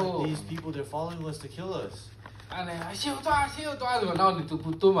 These people, they're following us to kill us. You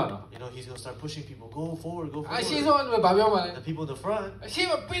know, he's going to start pushing people. Go forward, go forward. The people in the front. The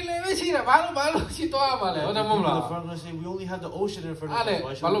people in the front are going to say, we only have the ocean in front of us.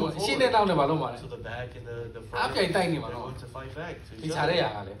 Why should we go forward? So the back and the front, they're going to fight back to each other.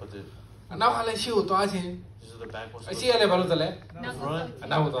 But so the back wants to go back. The front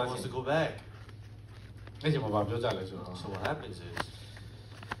wants to go back. So what happens is,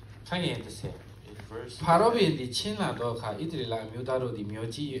 in verse 'And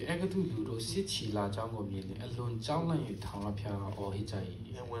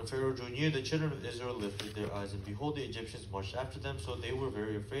when Pharaoh drew near, the children of Israel lifted their eyes, and behold, the Egyptians marched after them, so they were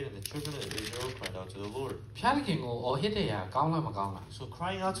very afraid, and the children of Israel cried out to the Lord. So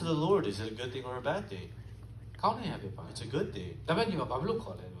crying out to the Lord, is it a good thing or a bad thing? It's a good thing. But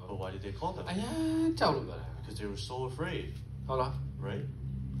why did they call them? Because they were so afraid. Right?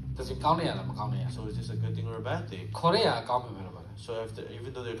 So is this a good thing or a bad thing? So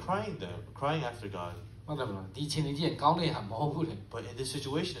even though they're crying after God, but in this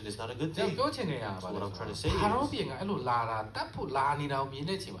situation, it is not a good thing. So what I'm trying to say is, when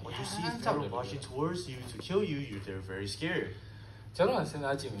you see Pharaoh marching towards you to kill you, they're very scared. So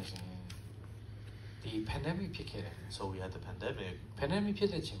we had the pandemic. When we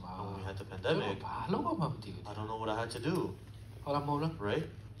had the pandemic, I don't know what I had to do. Right?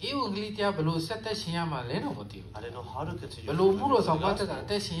 I didn't know how to continue. I didn't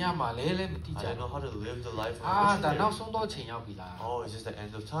know how to live the life of a missionary. Oh, is this the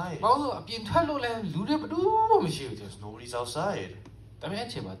end of time? Nobody's outside. But at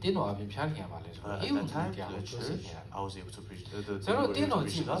that time, the church, I was able to preach the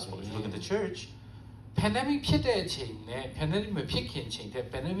gospel. If you look at the church, pandemic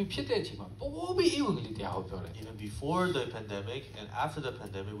even before the pandemic and after the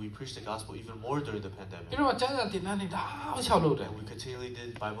pandemic, we preached the gospel even more during the pandemic. And we continually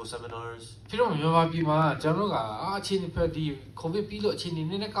did Bible seminars. And then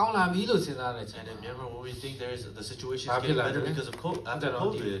remember when we think the situation is getting better because of after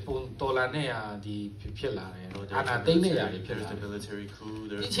COVID. There's the military coup.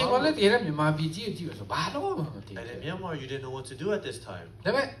 There's and in Myanmar, you didn't know what to do at this time.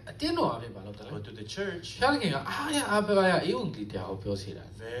 But to the church,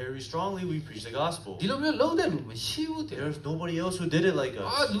 very strongly we preach the gospel. There's nobody else who did it like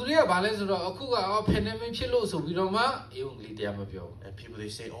us. And people, they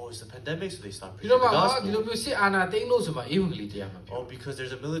say, oh, it's the pandemic, so they stop preaching the gospel. Oh, because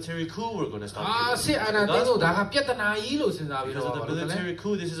there's a military coup, we're going to stop preaching the gospel. Because of the military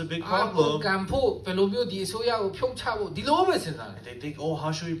coup, this is a big problem. And they think, oh,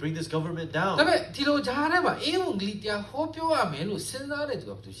 how should we bring this government down?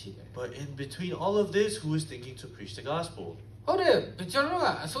 But in between all of this, who is thinking to preach the gospel? I'm not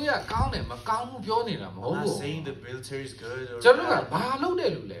saying the military is good or bad.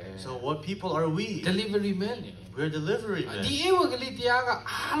 So what people are we? Delivery men. We're delivery men.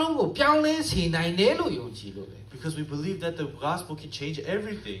 Because we believe that the gospel can change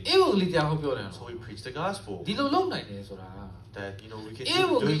everything. So we preach the gospel. That, you know, we can do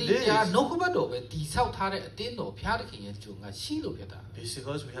this. It's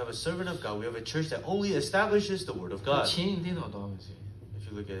because we have a servant of God. We have a church that only establishes the word of God. If you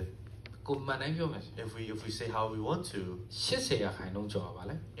look at, if we say how we want to,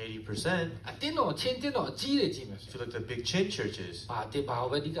 80%. If you look at the big chain churches, what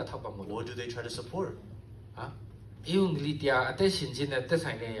do they try to support? They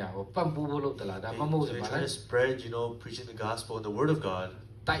try to spread, you know, preaching the gospel and the word of God.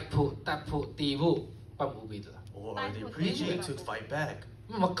 Or are they preaching to fight back?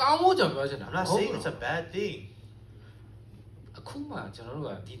 I'm not saying it's a bad thing. But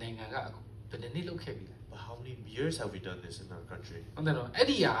how how many years have we done this in our country?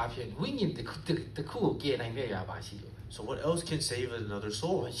 So what else can save another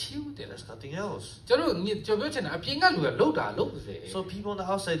soul? There's nothing else. So people on the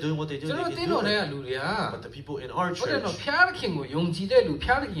outside doing what they do, they can do it. But the people in our church,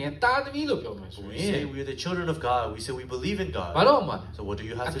 we say we are the children of God. We say we believe in God. So what do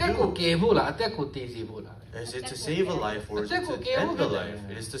you have to do? Is it to save a life or is it to end the life?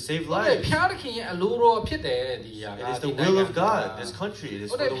 It is to save lives. It is the will of God. This country, it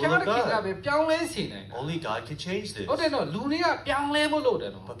is for the will of God. Only God can change this. But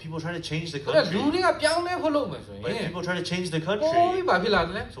people try to change the country. But if people try to change the country,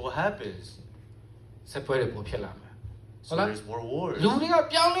 so what happens? So there's more wars.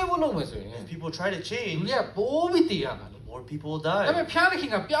 If people try to change, more people will die. But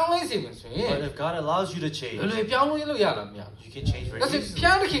if God allows you to change, you can change very easily.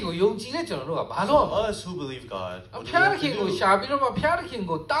 Us who believe God, what do you have to do? You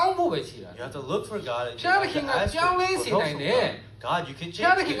have to look for God and you have to ask for help from God. God, you can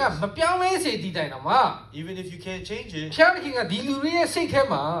change this. Even if you can't change it,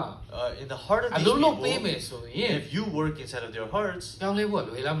 in the heart of these people, if you work inside of their hearts, then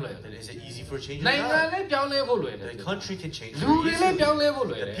is it easy for change? The country can change very easily.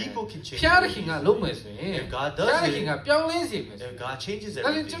 The people can change very easily. If God does it, if God changes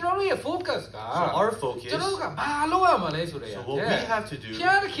everything, so our focus, so what we have to do,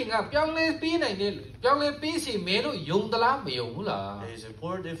 it is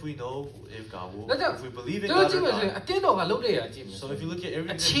important if we know if God will, if we believe in God or not. So if you look at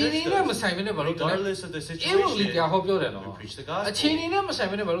everything that regardless of the situation, we preach the gospel.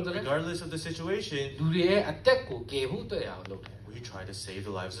 Regardless of the situation, we try to save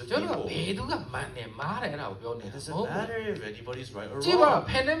the lives of people. It doesn't matter if anybody's right or wrong.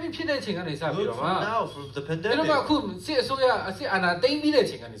 Look from now, from the pandemic,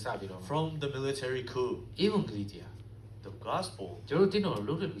 from the military coup, the gospel,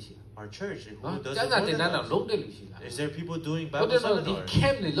 our church, who does it more than us? Is there people doing Bible seminars?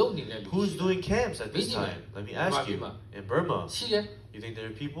 Who's doing camps at this time? Let me ask you. In Burma, you think there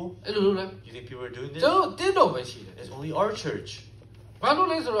are people? You think people are doing this? It's only our church. Because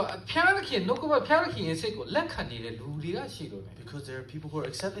there are people who are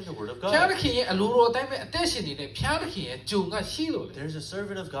accepting the word of God. There's a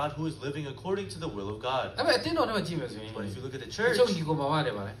servant of God who is living according to the will of God. But if you look at the church, there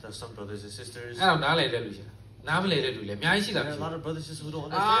are some brothers and sisters. There are a lot of brothers and sisters who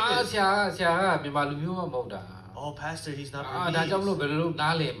don't understand this. Oh, Pastor, he's not Burmese.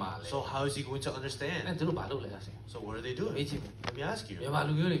 So how is he going to understand? So what are they doing? Let me ask you.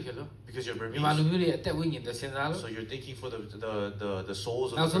 Because you're Burmese. So you're thinking for the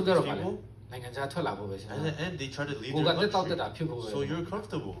souls of the people? And then they try to leave their country. So you're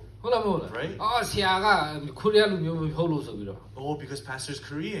comfortable. Right? Oh, because Pastor's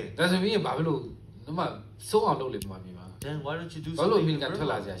Korean. Then why don't you do something in Burma?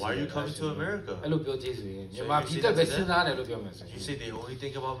 Why are you coming to America? So you say they only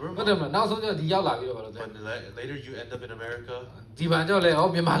think about Burma. But later you end up in America. And you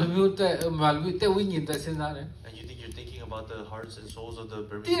think you're thinking about the hearts and souls of the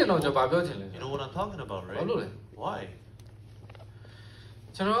Burmese people. You know what I'm talking about, right? Why?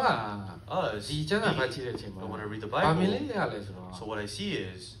 Us, me, I want to read the Bible. So what I see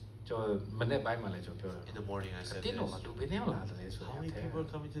is, in the morning I said this. How many people are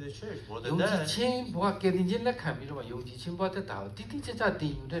coming to the church? More than that.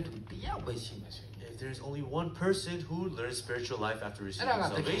 If there's only one person who learns spiritual life after receiving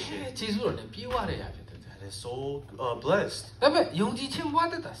salvation, that is so blessed. But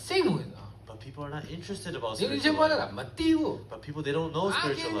people are not interested about spiritual life. But people, they don't know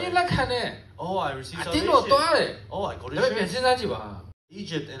spiritual life. Oh, I received salvation. Oh, I go to church.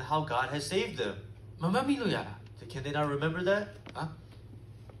 Egypt and how God has saved them. Can they not remember that?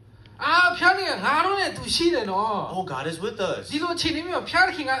 Oh, God is with us. In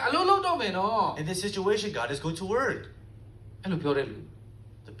this situation, God is going to work.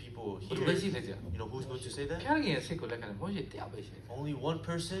 The people here, you know who's going to say that? Only one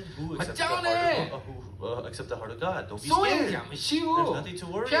person who accepts the heart of God. Don't be scared. There's nothing to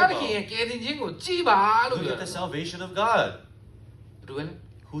worry about. Look at the salvation of God.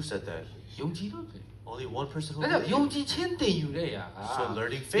 Who said that? Only one person who believes. So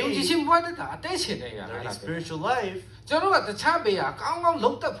learning faith, learning spiritual life,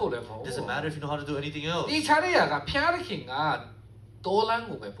 doesn't matter if you know how to do anything else.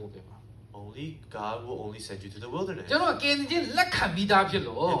 Only Only God will only send you to the wilderness. ကျွန်တော်ကယ်တင်ခြင်းလက်ခံပြီးသားဖြစ်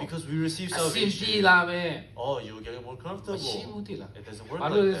လို့ And because we receive အစင်ပြေ salvation, လာမယ် oh, you will get more မ comfortable. ရှိဘူးတိလား It doesn't work ဘာ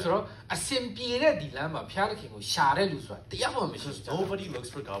လို့လဲ like ဆို that. တော့အစင်ပြေတဲ့ဒီလမ်းမှာဘုရားသခင်ကိုရှာတဲ့လူဆိုတာတရားမှမရှိ Because ဘူး nobody looks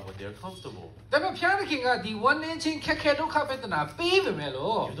for God when they are comfortable. ဒါပေမဲ့ဘုရားသခင်ကဒီဝန်နေချင်းခက်ခဲဒုက္ခပြဿနာပေးပေမဲ့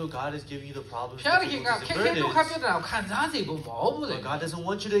လို့ Even though God is giving you the problems, ဘုရားသခင်က difficulties, ခက် and ခဲဒုက္ခ burdens, ပြဿနာကိုခံစားစေဖို့မဟုတ်ဘူးလေ but God doesn't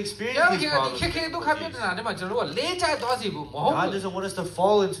want you to ဘု experience ရားသ these ခင်ကဒီ problems. ခက်ခဲဒုက္ခပြဿနာတွေမှာကျွန်တော်တို့ကလေးချသွားစေဖို့မဟုတ် God ဘူး doesn't want us to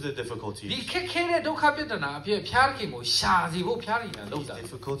fall into the ဒီ difficulties. ခက်ခဲတဲ့ဒုက္ခပြဿနာအဖြစ်ဘုရားသခင်ကိုရှာစေဖို့ဘုရားသခင်ကလုပ် These တာ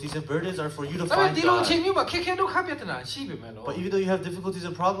difficulties and burdens are for you to ဒါပေမဲ့ find ဒီလိုအ God. ချိန်မျိုးမှာခက်ခဲဒုက္ခပြဿနာရှိပေမဲ့လို့ But even though you have difficulties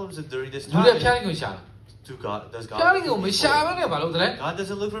and problems during this လူတွေဘုရားသ time, ခင်ကိုရှာတာ does ဘုရား God သခင်ကို look မ for ရှာ people? ဘဲနဲ့ဘာလုပ်တယ်လဲ God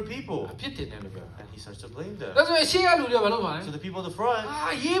doesn't look for people. အဖြစ်တင်တယ်လို့ပြောတာ And he starts to blame them. ဒါဆိုရင်ရှေ့ကလူတွေဘာလုပ်မှာလဲ So the people in the front,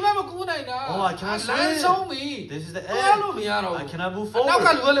 ရေးမမကူနိုင်တာ oh, I cannot လမ်းဆုံးပြီ this is the သွားလို့ end. မရတော့ I ဘူး cannot move နောက်က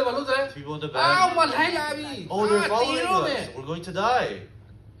လူ forward. ကလည်းဘာလုပ်တယ်လဲ People in the အောက်မှာ back, လိုက်လာပြီ oh, they're တည် following တော့မယ် us. We're going to die.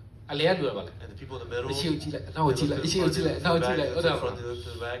 အလဲကလူကဘာလဲ And the people in the middle, အရှိကိုကြည့်လိုက်အနောက်ကိုကြည့်လိုက်အရှိကိုကြည့်လိုက်အနောက်ကိုကြည့်လိုက်ဟုတ်တယ် front, they look to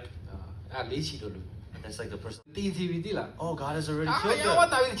the back. အဲ့လေးချီလို့လူ And that's like the person, တည်စီပြီတိလား oh, God has already အာ killed ရဝ them.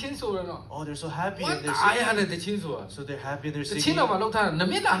 တာပြီချင်းဆိုရတော့ Oh, they're so happy ဝတ် and they're အားရနဲ့ singing. တချင်းဆိုတာ So they're happy and they're တချင်း singing. တော့မလောက်ထားတာန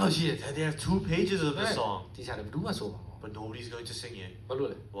မစ်တာလို့ရှိတယ် And they have 2 pages of the song, ဒီစားတယ်ဘယ်သူမှဆိုမှာမဟုတ် but nobody's going to sing it. ဘာလို့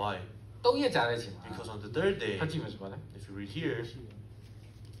လဲ Why? ၃ရက်ကြာတဲ့အချိန်မှာ Because on the 3rd day, ဖတ်ကြည့်မယ်ဆိုပါလေ if you read here,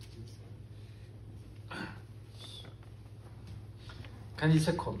 ခန်းကြီးဆ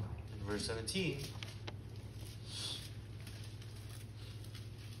က်ခွန် in verse 17,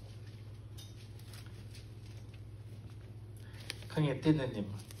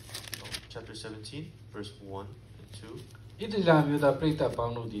 chapter 17, verse 1 and 2. ဣတလမျိုးသားပြိတ္တပေါ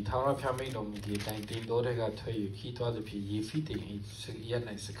င်းတို့သည်ထာဝရဘုရားမိန့်တော်မူသည့်အတိုင်းတင်တော်တွေကထွက်၍ခီးသွားသည်ဖြစ်ရေဖိတိမ်၏ရက်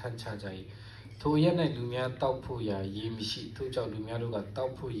၌စခန်းချကြ၏ထိုရက်၌လူများတောက်ဖို့ရာရေမရှိထို့ကြောင့်လူများတို့ကတော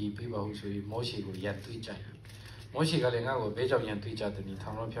က်ဖို့ရေပေးပါဟုဆို၍မောရှေကိုရန်တွေးကြ၏မောရှေကလည်းငါ့ကိုဘဲကြောင့်ရန်တွေးကြသည်ထာ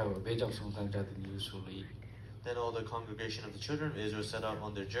ဝရဘုရားကိုဘဲကြောင့်ဆုံးသမ်းကြသည်ဟုဆိုလေ Then all the congregation of the children of Israel set out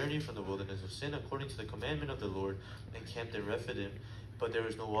on their journey from the wilderness of sin according to the commandment of the Lord and camped in Rephidim. But there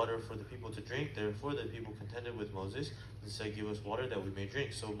was no water for the people to drink. Therefore the people contended with Moses and said, give us water that we may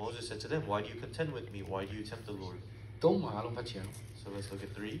drink. So Moses said to them, why do you contend with me? Why do you tempt the Lord? သုံးမှာအလုံးဖတ်ချင် So let's look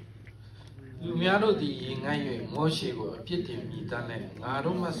at 3. လူများတို့သည်ရေငတ်၍မောရှေကိုအပြစ်တင်မိတတ်နဲ့ငါ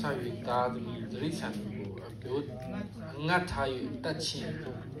တို့မှဆ၍တာသမီတိရစ္ဆာန်ကိုအပြိုးငတ်ထား၍တတ်ချင်း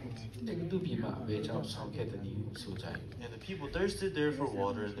တေတူပြီမှာအဘဲကြောင့်ဆောင်းခဲ့သည်ဟုဆိုကြ၏. And the people thirsted there for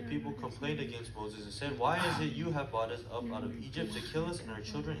water, and the people complained against Moses and said, why is it you have brought us up out of Egypt to kill us and our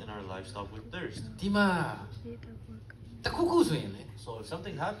children and our livestock with thirst? ဒီမှာတခုခုဆိုရင်လေ So if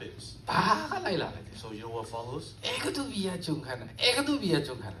something happens, ဘာကလိုက်လာလဲ so you know what follows? အေကတူဘီယာဂျုံခနာအေကတူဘီယာ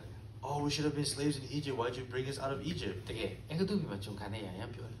ဂျုံခနာ Oh, we should have been slaves in Egypt. Why did you bring us out of Egypt? တကယ်အေကတူဘီမှာဂျုံခနေရရ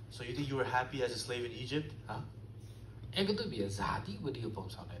ပြောတယ် So you think you were happy as a slave in Egypt? ဟာအေကတူဘီယာဇာတိဝတိကိုပုံ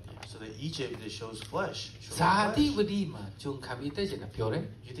ဆောင်တယ် So the Egypt, it shows flesh. Shows ဇာတိ flesh. ဝတိမှာဂျုံခံပြီးတက်ချင်တာပြောတယ်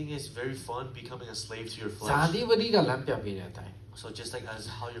You think it's very fun becoming a slave to your ဇာ flesh? တိဝတိကလမ်းပြပေးတဲ့အတိုင်း So just like as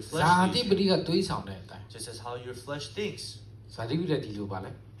how your ဇာ flesh တိ leads ဝတိ you, ကတွေးဆောင်တဲ့အတိုင်း just as how your flesh thinks. ဇာတိဝတိဒီလိုပါ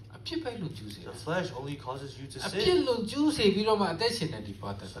လဲအဖြစ်ပဲလွန်ကျူးစေ The flesh only causes you to အဖြစ် sin. လွန်ကျူးစေပြီးတော့မှအသက်ရှင်နေဒီပါ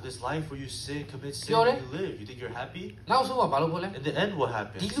တတ် So this life where you sin, commit sin, You're and you live, you think you're happy? နောက်ဆုံးကဘာလို့ပြောလဲ In the end, what ဒီ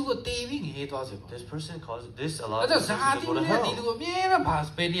happens? လူကိုတေးပြီးငြေးသွားစေပါ This person causes this allows အဲ့တော့ this ဇာ person တိ to ဝ go တိ to ကဒီ hell. လူကိုအမြဲတမ်းဘာ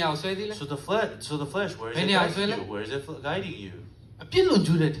ဘယ်နေအောင်ဆွဲသေးလဲ So the flesh, where is it Many are guiding you? saying- Where is it guiding you? အပြစ်လွန်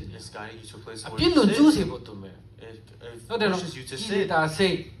ကျူးတဲ့တယ် It's guiding you to a place အ where ပြစ် you လွန်ကျူး sin. စေဖို့တူမယ် It ဟုတ်တယ်နော် pushes you to ကိလေ sin. သာစိ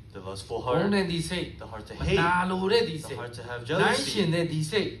တ် The lustful ဘုံ heart, နဲ့ဒီစိတ် the heart to မ hate, နာလိုတဲ့ဒီ the စိတ် heart to have နိုင်ရှင် jealousy, တဲ့ဒီ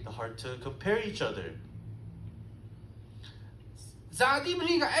စိတ် the heart to compare each other. ဇာတိပ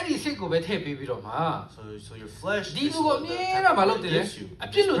ရိကအဲ့ဒီစိတ်ကိုပဲထည့်ပေးပြီးတော့မှာ So your flesh,ဒီ this လူ is ကို what အ the မြဲ type တမ်း of ဘာ heart လုပ်တယ်လဲ gives you. အ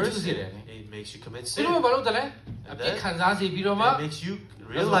ပြ This စ်လွန်ကျူး person, စေတယ်လေ it makes you commit ဒီ sin. လိုဘာလုပ်တယ်လဲအပြစ်ခံစားစေပြီးတော့မှ It makes you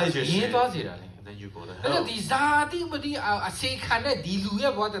realize your ရင်း sin, သွားစေတာလေ and then you go to အဲ့တော့ hell. ဒီဇာတိပရိအစေခံတဲ့ဒီလူ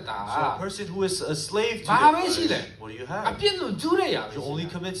ရဲ့ဘဝတတာ So a person who is a slave to ဘာ their ပဲရှိလဲ flesh, what do you အ have? ပြစ်လွန်ကျူးတဲ့ຢာပဲ You only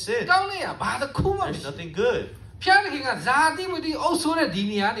commit sin. ကောင်းတဲ့ຢာဘာတစ်ခုမှမ There's ရှိ nothing good. ဖျားခင်ကဇာတိပရိအုပ်ဆိုးတဲ့ဒီ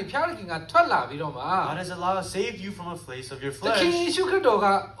နေရာနေဖျားခင်ကထွက်လာပြီးတော့မှ God has allowed save you from a place of your သခင်ယေ flesh, ရှုခရစ်တော်က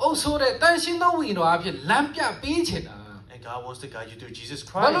အုပ်ဆိုးတဲ့တန်ရှင်းသောဝိညာဉ်တော်အဖြစ်လမ်းပြပေးချင်တာ and God wants to guide you through Jesus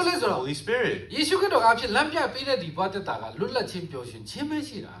ဘာ Christ, လို့လဲဆို the တော့ Holy Spirit. ယေရှုခရစ်တော်အဖြစ်လမ်းပြပေးတဲ့ဒီဘဝတတာကလွတ်လပ်ခြင်းပျော်ရွှင်ခြင်းပဲ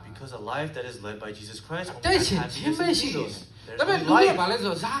ရှိတာ Because a life that is led by Jesus Christ အ only သက် has ရှင် happiness ခြင်းပဲ and ရှိလို့ peace. ဒါ There's ပေမဲ့ only လူတွေက life. ဘာလဲဆို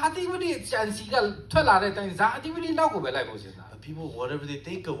တော့ဇာတိပရိကြံစီကထွက်လာတဲ့အတိုင်းဇာတိပရိနောက်ကိုပဲလိုက်ဖို့စဉ်းစား But people, whatever they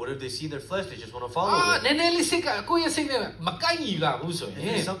think of, whatever they see in their flesh, they just want to အာ follow it. နည်းနည်းလေးစိတ်ကကိုယ့်ရဲ့စိတ်နဲ့မကိုက်ညီလာဘူးဆိုရ And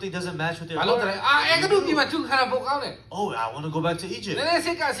င် if something doesn't match with their ဘာလို့လဲ heart, အာအဲကတို့ဒီမှာသူခါတာပိုကောင်းတယ် oh, I want to go back to နည်း Egypt. နည်း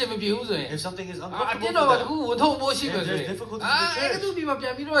စိတ်ကအဆင်မပြေဘူးဆိုရင် If something is အ uncomfortable တင်းတော်ကတ for ခု them, ဝန်ထုပ်ဖို့ရှိမယ်ဆိုရင် There's difficulties အာ in the အဲက church. တို့ဒီမှာပြ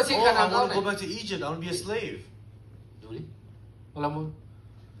န်ပြီးတော့စိတ် oh, ခါတာ I ကောင်း want တ to ယ် go back to Egypt. I want to be a slave. လူလေးဟုတ်လားမို့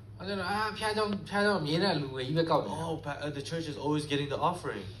the church is always getting the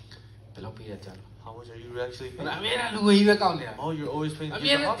offering. How much are you actually paying? Oh, you're always paying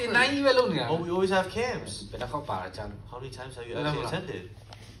the offering. Oh, we always have camps. How many times have you actually attended?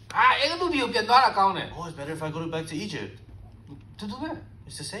 Oh, it's better if I go back to Egypt.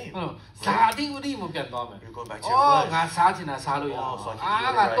 It's the same. You're going back to your flesh. So I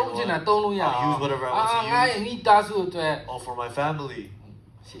use whatever I want to use. Oh, for my family.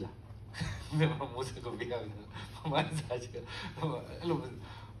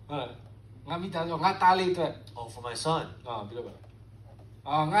 Oh, for my son.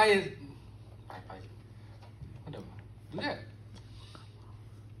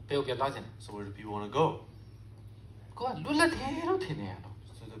 So where do people want to go? To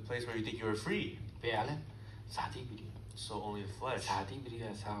the place where you think you're free. So only the flesh.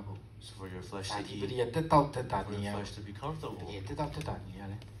 So for your flesh to eat. For your flesh to be comfortable.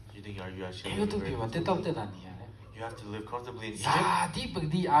 You think, are you actually living very comfortably? You have to live comfortably in Egypt.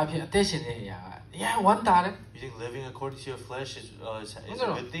 You think living according to your flesh is a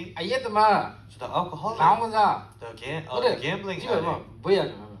good thing? So the alcoholic, the gambling addict.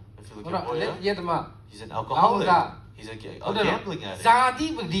 If you look at Boya, he's an alcoholic. He's a gambling addict.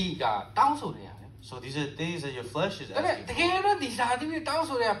 So these are things that your flesh is asking for.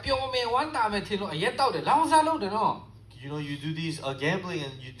 You know, you do these gambling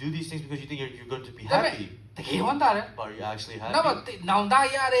and you do these things because you think you're going to be happy. But are you actually happy?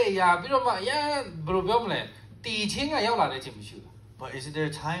 But isn't there a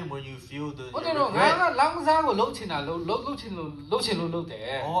time when you feel the regret?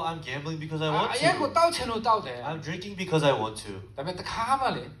 Oh, I'm gambling because I want to. I'm drinking because I want to.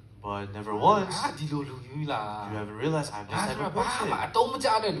 But never once. You haven't realized I'm this type of person.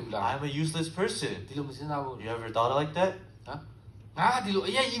 I'm a useless person. You ever thought like that? Oh,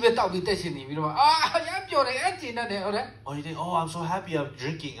 you think, oh, I'm so happy I'm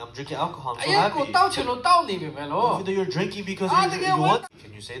drinking alcohol, I'm so happy. Oh, even though you're drinking because you want.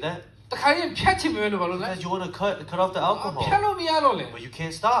 Can you say that? Because you want to cut off the alcohol. But you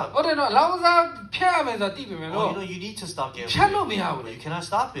can't stop. Oh, you know, you need to stop gambling. But you cannot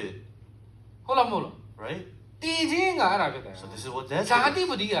stop it. Right? So this is what that's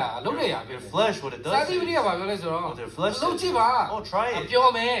your flesh, what it does is, what their flesh says, oh, try it.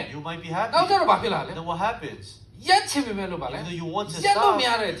 You might be happy. Then what happens? Even though you want to stop, you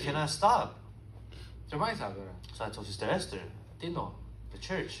cannot stop. So I told Sister Esther, the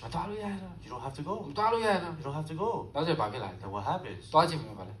church, you don't have to go. You don't have to go. Then what happens?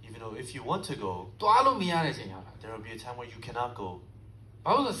 Even though if you want to go, there will be a time where you cannot go.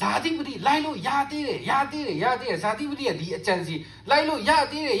 Because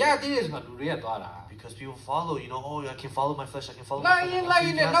people follow, you know, oh, I can follow my flesh, I can follow my flesh.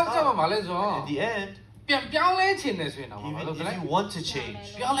 And in the end, even if you want to change,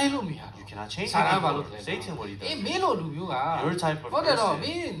 you cannot change anymore. Satan, what he does. Your type of person.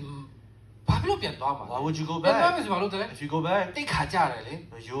 Why would you go back? If you go back, you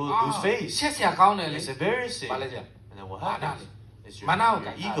will lose face. It's embarrassing. And then what happens? It's your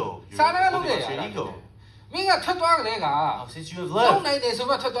ego. Your ego. Since you have left,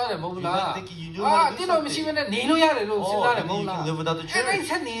 you're not thinking you knew how to do something. Oh, maybe you can live without the church.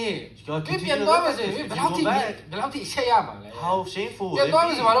 You gotta continue to live like this. If you go back, how shameful will it be?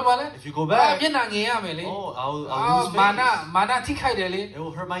 If you go back, oh, I'll lose face. It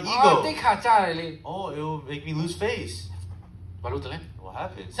will hurt my ego. Oh, it will make me lose face. What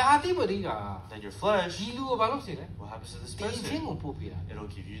happens? Then your flesh, what happens to this person? It'll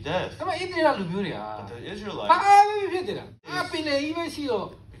give you death. But the Israelites,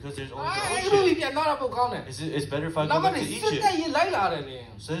 because there's only the ocean. It's better if I go back to Egypt.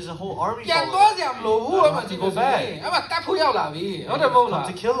 So there's a whole army following us. I don't have to go back. Come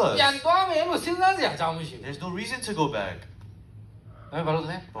to kill us. There's no reason to go back. But what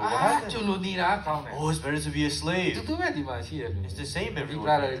happened? Oh, it's better to be a slave. It's the same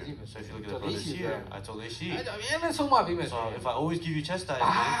everywhere. So if you look at the brothers here, I told Ishi. So if I always give you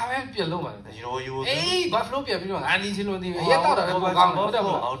chastisement, then you know what you will do?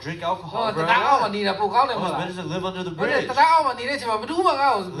 I'll drink alcohol. Oh, it's better to live under the bridge. Living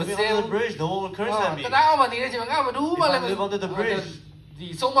under the bridge, no one will curse at me. If I live under the bridge,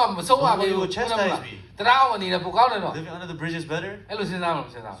 nobody will chastise me. Living under the bridge is better? Do you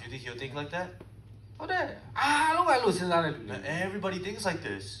think he'll think like that? Everybody thinks like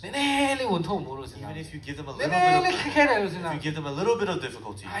this. Even if you give them a little bit of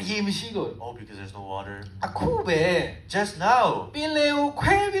difficulty. Oh, because there's no water. Just now.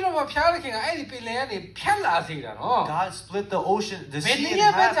 မှာဖျားသခင်ကအဲ့ဒီပင်လယ်ကနေဖြတ်လာစေတာနော် God split the ocean, the sea in ဘယ်နှစ်ရ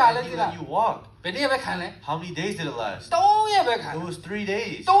က်ပဲကြာလဲ half, and He သိလား let you walk. ဘယ်နေ့ပဲခံလဲ How many days did it last? 3ရက်ပဲခံ It was 3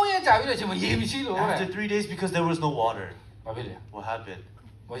 days. 3ရက်ကြာပြီးတော့ကျွန်မရေမရှိလို့တဲ့ After 3 days, because there was no water. ဘာဖြစ်လဲ What happened?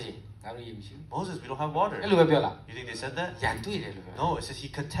 မောရှိငါတို့ရေမရှိဘူး Moses, we don't have water. အဲ့လိုပဲပြောလား You think they said that? ရန်တွေ့တယ်လို့ပြော No, it says he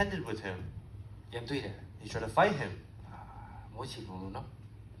contended with him. ရန်တွေ့တယ် He tried to fight him. မောရှိဘုံလို့နော်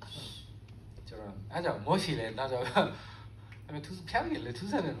ကျွန်တော်အဲ့ကြောင့်မောရှိလဲနောက်တော့အဲ့မဲ့သူဖျားတယ်လေသူ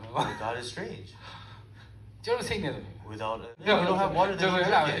ဆက်တယ်နော် But God is strange. ကျွန်တော်စိတ်နေတယ် Without we don't have water, then we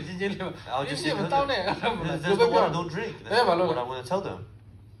drink it. ချင်းချင်းလေး I'll just say မတောင်းနဲ့ there's no water, don't drink. That's what I'm going to tell them.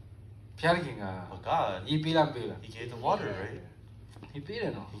 ဖျားခင်က But God, ရေပေးလားပေးလား He gave them water, right? ရေပေးတ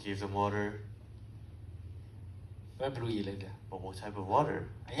ယ်နော် He gave them water. ဘယ်ဘလူးရေလဲကြာ But what type of water?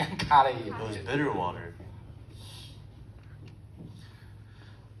 အရင်ခါရရေ It was bitter water.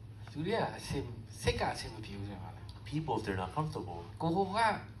 သူတွေကအစင်စိတ်ကအစင်မပြေဘူးဆိုပါလား People, if they're not comfortable, ကို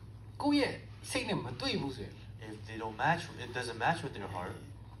ယ့်ရဲ့စိတ်နဲ့မတွေ့ဘူးဆိုရင် if they don't match, it doesn't match with their heart.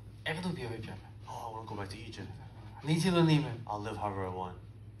 အဲ့ဒါပြောပဲပြန်မယ် Oh, I want to go back to Egypt. နေချင်လို့နေမယ် I'll live however I want.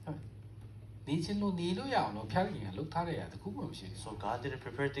 နေချင်လို့နေလို့ရအောင်လို့ဖျားခင်ကလှုပ်ထားတဲ့ရတခုမှမရှိဘူး So God didn't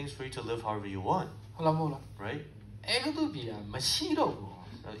prepare things for you to live however you want, ဟုတ်လားမဟုတ်လား right? အဲ့ဒါပြည်ကမရှိတော့ဘူး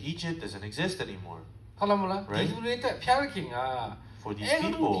Egypt doesn't exist anymore. ဟုတ်လားမဟုတ်လား Right. ဒီလူတွေတက်ဖျားခင်က For these အဲ့ဒါပြ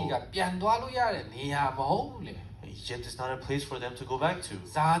ည် people, ကပြန်သွားလို့ရတဲ့နေရာမဟုတ်ဘူးလေ Egypt is not a place for them to go back to.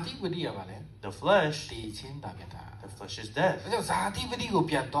 ဇာတိပတိရပါလေ The flesh, တည်ချင်းတာပြတာ the flesh is death. အဲ့တော့ဇာတိပတိကို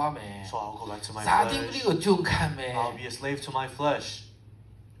ပြန်သွားမယ် So I'll go back to my ဇာတိပတိ flesh. ကိုဂျုံခံမယ် I'll be a slave to my flesh.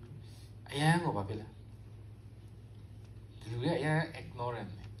 အရန်ကိုဘာဖြစ်လဲဒီလူတွေအရန် ignorant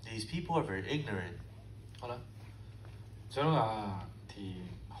လေ These people are very ignorant. ဟုတ်လားကျွန်တော်ကဒီ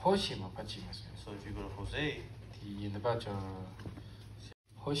ဟောရှိမှာဖတ်ကြည့်မယ်ဆိုရင် So if you go to Hosea, ဒီယင်တပတ်ကျွန်တော်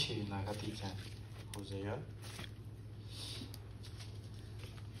ဟောရှိနာကတိချန် Hosea,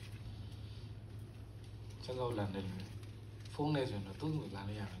 ကျစောလန်တယ်လို့ဖုန်းနဲ့ဆိုရင်တော့သူ့ကိုလာ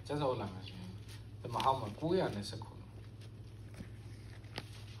လို့ရတယ်ကျစောလန်မှာဆိုရင်ဒီမှာဟောင်းမှာ919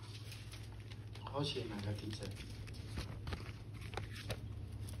ဟောရှိနာကတိချန်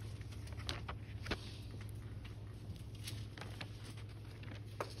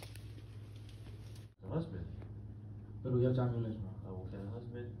the husband. ဘယ်လိုယောက်ျားမျိုးလဲဆိုတော့ What kind of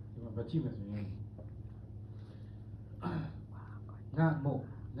husband? ဒီမှာဗတ်ကြည့်မယ်ဆိုရင်ငါမို့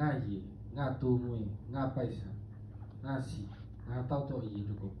ငါရေငါတူးမွေးငါပိုက်ဆံငါစီငါတောက်တော့ရေ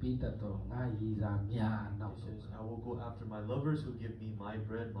တို့ကိုပေးတတ်တော့ငါရေစာများနောက် He ဆုံး says, I will go after my lovers who give me my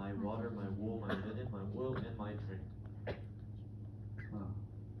bread, my water, my wool, my linen, my oil, and my drink.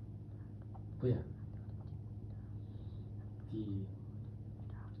 ဘယ်ဒီ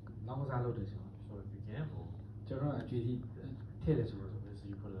နောင်စားလို့တယ်ဆိုတော့ So if you gamble, ကျွန်တော်အကြွေးကြီးထည့်တယ်ဆိုတော့ so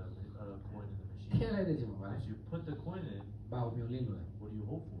you put a coin in the ထည့် machine. လိုက်တဲ့ချိန်မှာဗာ As you put the coin in, ဘာကိုမျိုးလင်းလို့လဲ what do you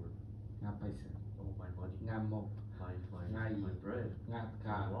hope for? ငါပိုက်ဆံ Oh, my money, ငါမော့ my bread, ငါ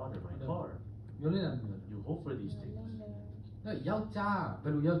ကာ my water, my car. မျိုးလင်းတာမျိုး You hope for these things. တော့ယောက်ျားဘ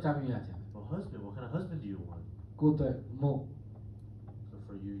ယ်လိုယောက်ျားမျိုးရချင် Well, husband, what kind of husband do you want? ကိုယ်တော့မော့ So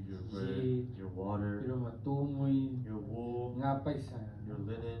for you, your Yeah. bread, your ပြီး water, တော့မှတိုးမွေး your wool, ငါပိုက်ဆံ your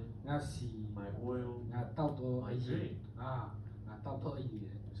linen, ငါစီ my oil. ငါတောက်တော့ My အရေး drink. ငါတောက်တော့အရေး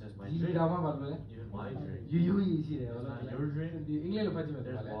It says my ဒီ drink, တော့မှဘာလို့လဲ even my drink. ယူယူကြီးရှိတယ်ဟုတ်လား Your drink. ဒီအင်္ဂလိပ်လိုဖတ်ကြည့်မယ်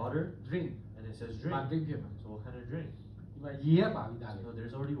ဆို There's တော့ water, drink and it says ဘာ drink. drink ဖြစ်မှာ So what kind of drink? ဒီမှာရေရပါပြီးသားလေ So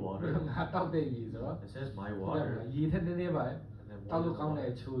there's already ပြီး water. တော့ငါတောက်တဲ့ရေဆိုတော့ It says my ဟုတ်တယ် water, ရေထက်နည်းနည်းပါလေ and then တောက် water လို့ is ကောင်းတဲ့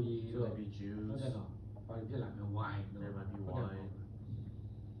wine. ချိုရည် So တို့ maybe ဟုတ်တယ် juice. နော်ဘာဖြစ်လာမလဲ wine တို့ There might be ဟုတ်တယ် wine.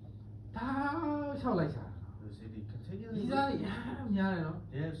 ဒါလျှောက်လိုက်စား So see, they ဒီ continually စား look- တွေများတယ်နော်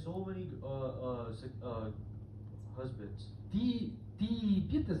they have so many husbands. ဒီ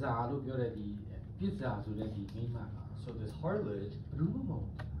ပြစ်တစားလို့ပြောတဲ့ဒီပြစ်စားဆိုတဲ့ဒီမိန်းမက So this harlot ဘယ်သူမှမဟုတ်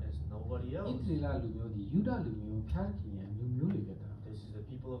is nobody ဣ else. သရေလလူမျိုးဒီယူဒလူမျိုးဖျားခင်ရဲ့လူမျိုးတွေပဲတာ This is the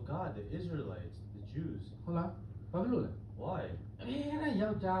people of God, the Israelites, the Jews. ဟုတ်လားဘာဖြစ်လို့လဲ Why? အဲ့ဒါ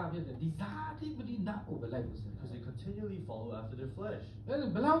ယောက်ျားဖြစ်တယ်ဒီဇာတိပတိနာကိုပဲလိုက်လို့စင် Because they continually follow after their flesh. အဲ့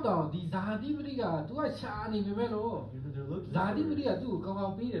ဘယ်လောက်တောင်ဒီဇာတိပတိက तू ကရှာနေပေမဲ့လို့ Even they're looking ဇာတိပ for တိ it. ကသူ့ကိုကောင်းကော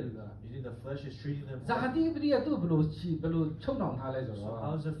င်းပေးတယ်လို့ပြောတာ You think the flesh is treating them ဇာ well? တိပတိကသူ့ဘယ်လိုချုပ်နှောင်ထားလဲဆို So တော့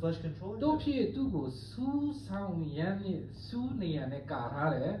how is the flesh controlling တို့ them? ဖြစ်သူ့ကိုစူးဆောင်ရမ်းနဲ့စူးနေရနဲ့ကာ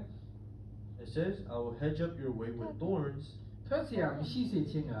ထားတယ် It says, I will hedge up your way with thorns. ထွက်เสียမရှိစေ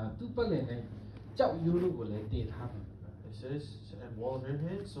ခြင်းကသူ့ပတ်လည်နဲ့ကြောက်ရိုးလို့ကိုလည်းတည်ထားတယ် It says, and wall her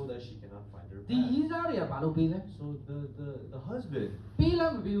head so that she cannot find her ဒီ path. ရီးစားတွေကဘာလို့ပေးလဲ So the husband, ပေး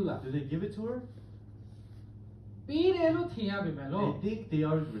လားမပေးဘူးလား do they give it to her? ပေးတယ်လို့ထင်ရပေမဲ့လို့ They think they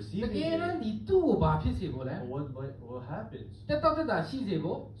are တ receiving ကယ်တမ်း it. ဒီသူ့ကိုဘာဖြစ်စေဖို့လဲ But what happens? တက်တော့တက်တာရှိစေ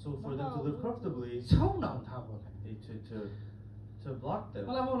ဖို့ So for them to live comfortably,ချုံနှောင်ထားဖို့လဲ they to to block them.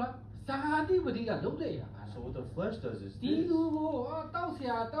 ဟုတ်လားမဟုတ်လားဇာတိပတိကလုံးတဲ့ရ So what the flesh does is ဒီ this. လူကိုတောက်ဆ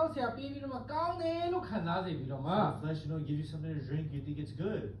ရာပေးပြီးတော့မှကောင်းတယ်လို့ခံစားစေပြီးတော့မှ So the flesh, give you something to drink, you think it's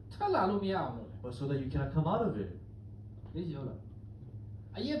good, ထွက်လာလို့မရအောင်လို့ but so that you cannot come out of it. လေဟုတ်လား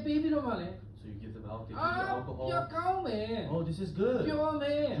အရင်ပေးပြီးတော့မှလေ So you give them alcohol, give အာ them alcohol. ပြကောင်းမယ် Oh, this is good. ပြောမ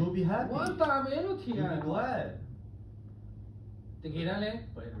ယ် You'll be happy. ဝမ်းသာမယ်လို့ထင်ရ You'll တ be ယ် glad. တကယ်တမ်းလေ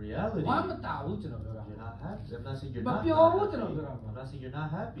But in reality, ဝမ်းမသာဘူးကျွန်တော်ပြောတာ you're not happy. I'm not saying you're မ not ပြောဘူး happy. ကျွန်တော်ပြောတာ I'm not saying you're not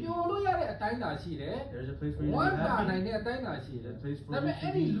happy. ပြောလို့ရတဲ့အတိုင်းသာရှိတယ် There's a place for you ဝ to မ်း be သာနိုင် happy. တဲ့အတိုင်းသာရှိတယ် There's a place for ဒါပေမဲ့ you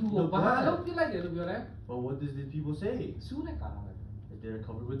အဲ့ to ဒီ be လူကိုဘာလို့ပြစ်လိုက်တယ်လို့ပြောလဲ But what does these people say? စူးနဲ့ကာလာပဲ That they're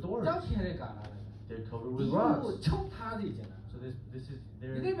covered with thorns. ကြောက်ချင်တဲ့ကာလာပဲ They're covered ဒီ with ကို rocks. ချုပ်ထားစေချင်တာ So this is ဒီ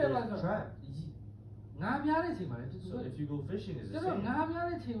they're နေ့ပဲပါဆို trapped. ငါးများတဲ့အချိန်မှာလေသူ So if you go fishing, is the ကျွန်တော် same. ငါးများ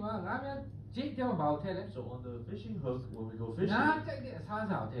တဲ့အချိန်မှာငါးများဂျိတ်တဲ့မှာဘာကိုထည့်လဲ So on the fishing hook, when we go ငါး fishing, ကြိုက်တဲ့အစားအ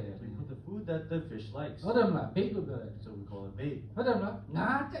စာကိုထည့်တယ် we put the food that the fish likes. ဟုတ်တယ်မလားဘိတ်လို့ပြောတယ် So we call it bait. ဟုတ်တယ်မလား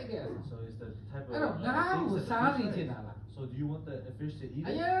ငါးကြိုက်တဲ့အစား So it's the type of အဲ့တော့ငါး things ကို that စား the နေ fish ချင် likes. တာလား So do you want the fish to eat အ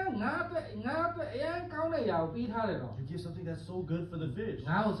it? ရင်ငါအတွက်အရင်ကောင်းတဲ့ຢာကိုပြီးထားတယ်တော့ You give something that's so good for the fish.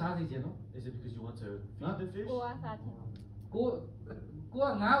 ငါ့ကိုစားစီချင်တော့ Is it because you want to feed the fish? ကိုကစားချင် ကိုက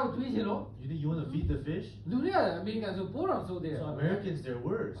ငါ့ကိုတွေးချင်တော့ You think you want to feed the fish? လူတွေကအမေရိကန်ဆိုပိုးတော်ဆိုတယ် So Americans, they're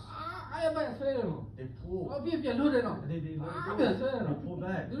worse. အဲ့ဘာဆွဲတယ်နော် They pull. ဟောပြလွတ်တယ်နော် And they let it အဲ့ go. ဆွဲတယ်နော် They pull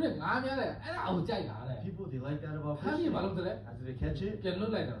back. လူတွေငါးများတယ်အဲ့ဒါကိုကြိုက်တာတဲ့ People, they like that about ဖမ်းပြ fishing. ဘာလို့လဲ After they catch it, ပြန်လွ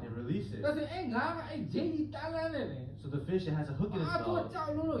တ်လိုက်တာ they release ဒါ it. ဆိုအဲ့ငါးကအဲ့ဂျိန်းကြီးတန်းလန်းနေတယ် So the fish, it has a hook in its အာတော့ mouth. ကြော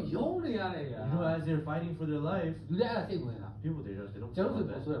က်လို့ယုံနေရတယ်ကွာ You know, as they're fighting for their life, လူတွေအဲ့ဒါစိတ်ဝင်တာ people, they don't ကျွန် care တော် about ဆို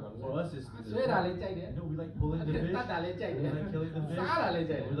that. ဆွဲပါ For us, it's ဆွဲတာလေးကြိုက်တယ် you know, we like pulling the တ fish. တ်တာလေးကြိုက်တယ် We like killing the fish. စားတာလေး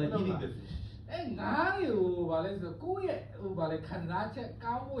ကြိုက်တယ် We like eating the fish. အဲ့ငါးတွေကိုဗာလဲဆိုကိုယ့်ရဲ့ဗာလဲခံစားချက်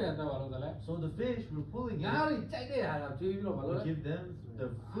ကောင်းဖို့ရတော့ဗာလို့လဲ So the fish, we're pulling ငါး it. တွေကြိုက်တဲ့ဟာတော့ကျွေးပြီးတော့ဗာလို့ We လဲ give them the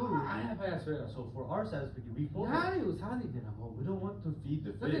food. အဲ့ဖက်ဆွဲတာ So for our satisfaction, we pull ငါး it. တွေကိုစားနေတယ်မဟုတ် We ဘူး don't want to feed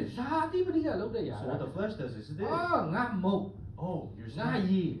the ဒါပေမဲ့ fish. ဇာတိပတိကလုံးတဲ့ຢာ So what the flesh does is this. အော်ငါမုတ် Oh, you're ငါ snake.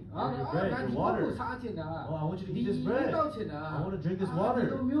 ရေ Your bread, your ငါဒီ water. ကိုစားချင်တာ Oh, I want you to eat this bread. တောက်ချင်တာ I want to drink this ဒီ water.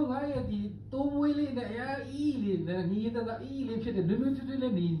 လိုမျိုးငါရဲ့ဒီတိုးမွေးလေးနဲ့အရင်အီးလေးနဲ့ညီတဲ့အီးလေးဖြစ်တဲ့နွေ့နွေ့ထွေးထွေး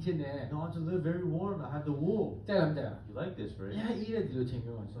လေးနေချင်တယ် I want to live very warm. I have the wool. ကြိုက်လားမကြိုက်လား You like this, အ right? ရင်အီးတဲ့ဒီလိုချိန်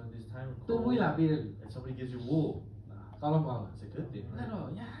မျိုးမှာ So in this time of တိုးမွေး cold, လာပေးတယ်လူ and somebody gives you wool, ကောင်းလား it's a good thing, အဲ့ right?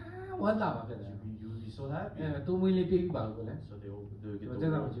 တော့ညာဝမ်းသာပါဖြစ်တယ် You will be so happy. အဲတိုးမွေးလေးပေးပြီးပါလို့လေ So they'll get Well, the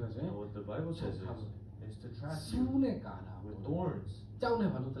then wool. what you were saying? And what the Bible says is to trap စူး you နဲ့ကာတာ with thorns. ကြောက်နေ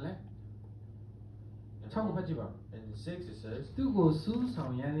ပါလို့တလဲ And 6ကိုဖတ်ကြည့်ပါ And in 6 it says, သူ့ကိုစူးဆော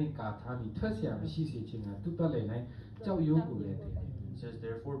င်ရမ်းနဲ့ကာထားပြီးထွက်เสียမရှိစေခြင်းကသူ့ပတ်လည်၌ကြောက်ရွံ့ကိုလည်းတည်တယ် it says,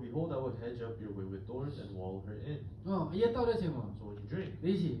 therefore, behold, I will hedge up your way with thorns and wall her in. ဟောအရက်တောက်တဲ့ချိန်မှာ So when you drink,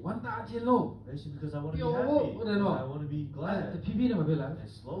 လေးရှိဝမ်းသာခြင်းလို့ actually because I want to be Yo, happy, what the no? I want to be တ glad. ဖြည်းဖြည်းနဲ့မဖြစ်လာ And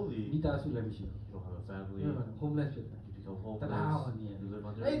slowly, မိသားစုလည်းမရှိဘူး you don't have a family, ဘယ်မှာ homeless ဖြစ်တယ် you become တလားဟော homeless, နေ you live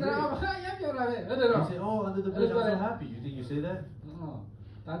under အဲ့ a ဒါ bridge. ဘာရပြောလာပဲဟုတ်တယ် You တော့ say, oh, under the bridge, I'm so happy. You think you say that?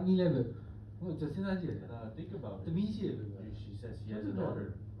 တာမီလည်းပဲဟိုကျစဉ်းစားကြည့်တယ် Think about တ it. မီရှိတယ်လို့ She says he has a daughter.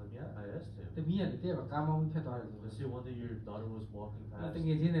 I asked တ him. မီကတည်းကကားမောင်းဖြတ်သွားတယ်ဆို Let's say one day your daughter was walking past တက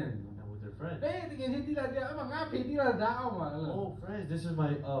ယ်ချင်းနဲ့ and with their friend. အေးတကယ်ချင်းတိလာကြအမငါဖေးတိလာဓာတ်အောင်ပါလား Oh, friends, this is my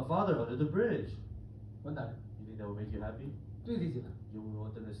father under the bridge. ဟုတ်တယ် You think that will make you happy? တွေ့သေးချင်လား You would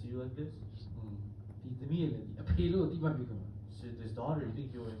want them to see you like this? ဒီသမီးရဲ့လည်းဒီအဖေလို့အတိမတ်ပြုမှာ See, this daughter, you think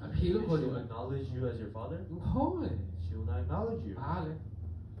Appeal she for will you. acknowledge you as your father? ဟုတ်လေ She will not acknowledge you. ဘာလဲ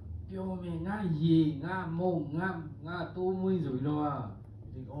ပြောမယ်ငါရေငါမုံငါတိုးမွေးဆိုပြီးတော့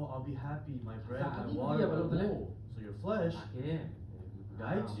You think, oh, I'll be happy, my bread, Sa- my water, Hindi, my hindi. wool. So your flesh ကဲ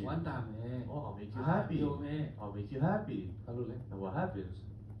guides you. ဝမ်းသာမယ် Oh, I'll make you happy. ပြောမယ် I'll make you happy. ဘာလို့လဲ And what happens?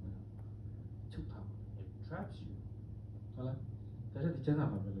 ချုပ်ထား It traps you. ဟုတ်လားဒါနဲ့ဒီကျမ်းစာ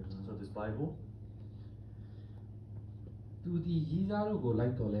မှာပြောလို့ So this Bible, သူဒီရီးစားတို့ကိုလို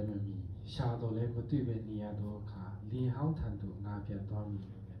က်တော်လဲမမီရှာတော်လဲမတွေ့ပဲနေရတော့အခါလင်ဟောင်းထံသို့ငါပြန်သွားမည်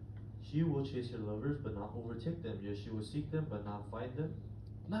လို့ပဲ she will chase her lovers but not overtake them. Yes, she will seek them but not find them.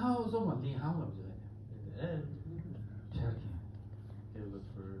 နောက်ဆုံးမှာလင်ဟောင်းလို့ပြောတယ် In the end, ဖျားခင် they look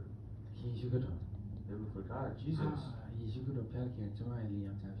for ယေရှုခရစ်တော် God, Jesus. ယေရှုခရစ်တော်ဖျားခင်ကျွန်မရဲ့လင်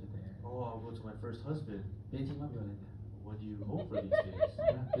ယောက်ျားဖြစ်တယ် Oh, I'll go to my first husband. ဘယ်ချိန်မှပြောလိုက်တယ် When do you hope for these things?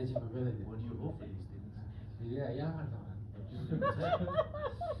 ဘယ်ချိန်မှပြောလိုက်တယ် When do you hope for these things? ဒီကအရာမှတော့ And people can protect.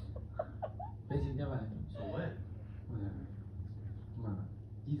 ဘယ်ချိန်ကြပါလဲ So when? ဟုတ်တယ်မှာ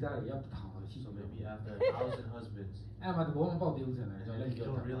ကြီးစားရရောက်ထောင်လို့ရှိ So တယ် maybe after 1,000 husbands. အဲ့မှာတော့မပေါက်သေးဘူးစင်တယ် And ကျွန်တော်လည်း if you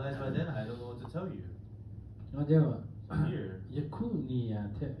ပြော don't realize by then, I don't know what to tell you. တော့ကျတော့ So here, ယခုနေရာ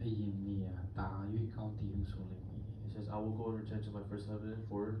ထက်အရင်နေရာတာ၍ကောင်းတည်ဟုဆိုလိမ့်မယ် it says, I will go and return to my first husband,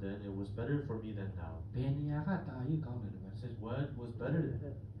 for then it was better for me than now. ဘယ်နေရာကတာ၍ကောင်းတယ်လို့ပဲ It says, what was better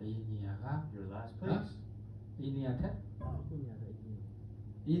than အရင်နေရာက your last place? ဒီ India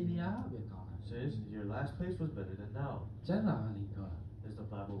the India says your last place was better than now. Does the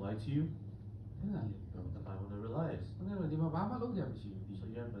Bible lie to you? The Bible never lies. So you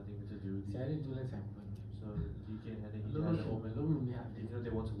have nothing to do with it. So he had a woman. Even if they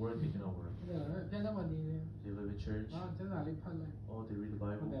want to work, they cannot work. They live in church. Oh, they read the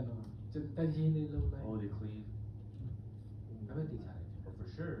Bible. Oh, they clean. But for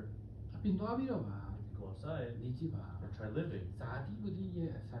sure, go outside and try living.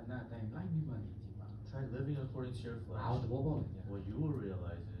 Try living according to your flesh. What you will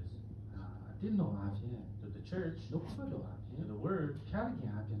realize is that the church, and the word, the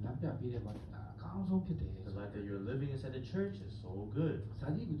life that you're living inside the church is so good.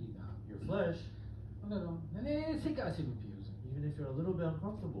 Your flesh, even if you're a little bit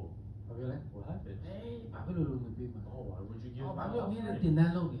uncomfortable, what happened? Oh, why would you give me an offering?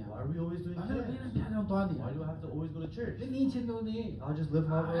 Why are we always doing that? Why do I have to always go to church? I'll just live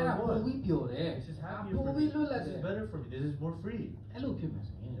however I want. This is happier for me. This is better for me. This is more free. If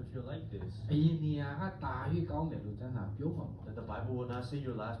you're like this, then the Bible will not say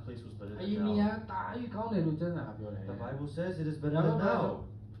your last place was better than now. The Bible says it is better than now.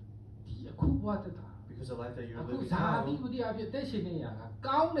 Because the life that you're living now,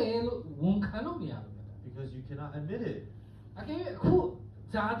 because you cannot admit it. If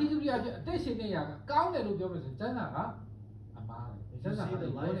you say the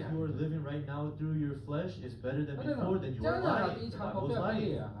life you are living right now through your flesh is better than before, then you are lying. The Bible is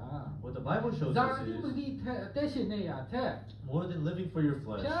lying. What the Bible shows us is more than living for your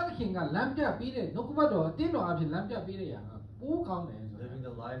flesh. Living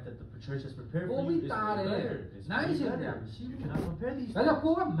the life that the church has prepared for you is better. It's better. You cannot compare these things.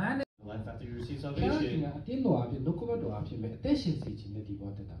 Life after you receive salvation.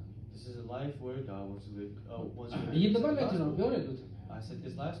 This is a life where God wants to live. I said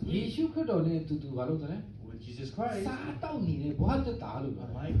this last week. With Jesus Christ. A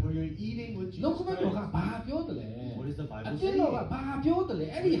life where you're eating with Jesus Christ. What is the Bible saying? What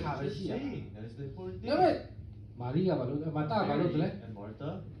is it saying? That is the important thing. Mary and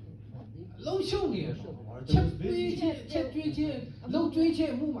Martha. Martha was busy. She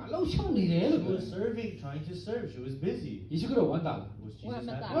was serving, trying to serve. She was busy. Was Jesus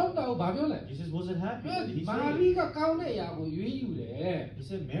happy? Jesus wasn't happy. What did he say? He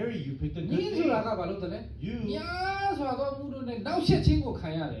said, Mary, you picked a good thing. You.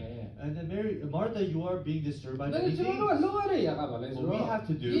 And then Martha, you are being disturbed by many things. What we have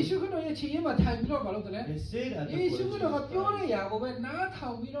to do is sit at the foot of Jesus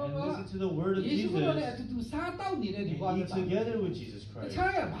and listen to the word of Jesus and eat together with Jesus Christ.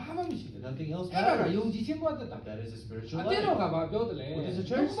 Nothing else matters. That is a spiritual life. What does the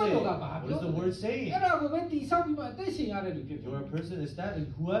church say? What is the word saying? You are a person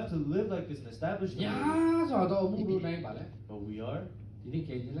who have to live like this and establish the word. But we are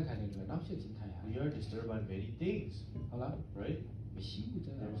disturbed by many things. Right? It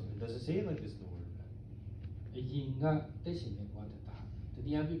doesn't say it like this in the word.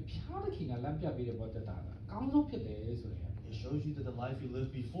 It shows you that the life you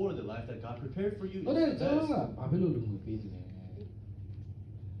lived before, the life that God prepared for you, is the best.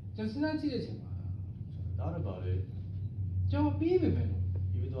 I thought about it.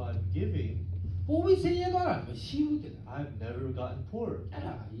 Even though I'm giving, I've never gotten poor.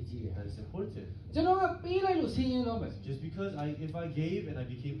 That is important. Just because if I gave and I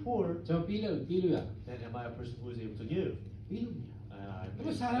became poor, then am I a person who is able to give?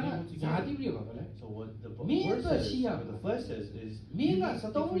 So what the word says, what the flesh says is, you need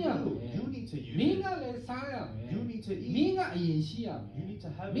something for you. You need to use it. You need to eat. You need to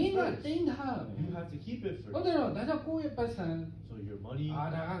have it first. You have to keep it first. So your money,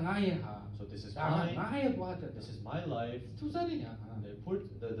 so this is mine, this is my life. The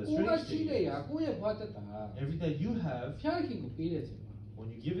strange thing is, everything that you have, when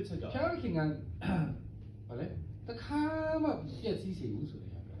you give it to God,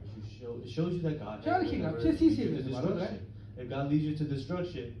 it shows you that God never leads you to destruction. If God leads you to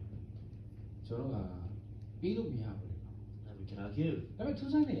destruction, then we cannot give. But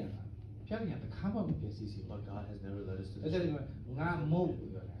God has never led us to destruction.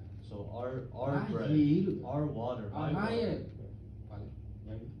 So our bread, our water, my water, my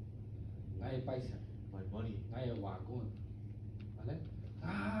money,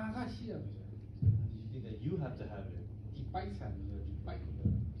 you think that you have to have it. So I'm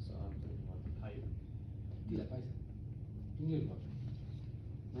thinking about the pipe. Linen.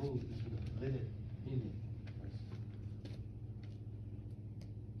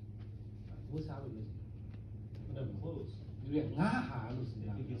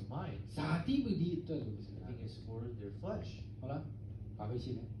 အတွက်လို့ဆို I တာ think it's for their flesh. ဟုတ်လားဘာပဲ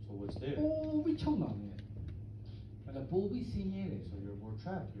ရှိလဲ So what's there? ပိုးပြီးချုံတော်နေတယ်အဲ့ဒါပိုးပြီးဆင်းရဲတယ် So you're more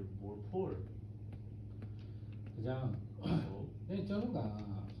trapped, you're more poor. ဒါကြောင့် So ကျွန်တော်က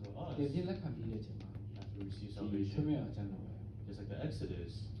us, တည်ပြလက်ခံပြီးတဲ့အချိန်မှာ after we receive ဒီ salvation, ဆွေးနွေးအောင်ကျမ်းတော်ပဲ just like the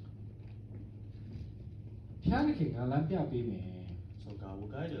Exodus, ဖျားတဲ့ခင်ကလမ်းပြပေးမယ် so God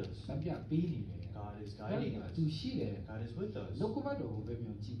will guide us. လမ်းပြပေးနေတယ် God is ဖျားတဲ့ guiding ခင်က us. သူရှိတယ် God is with us. လောကဘတ်တော်ကိုပဲ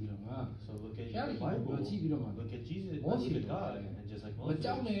မြောင်ကြည့်ပြီးတော့မှ So look at Yeah, the you Bible, can see it. look at Jesus, Moses look at God, did. and just like မ Moses,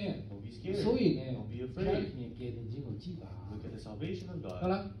 ကြောက်နဲ့ don't be scared, ဆိုရင်လည်း don't be ဖျားတဲ့ afraid. ခင်ကယ်တင်ခြင်းကိုကြည့်ပါ Look at the salvation of ဟုတ်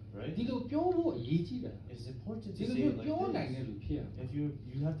God, လား right? ဒီလိုပြောဖို့အရေးကြီးတာ It's important ဒီ to လို say မျိုး it like ပြောနိုင်တဲ့လူ this. ဖြစ်ရ If you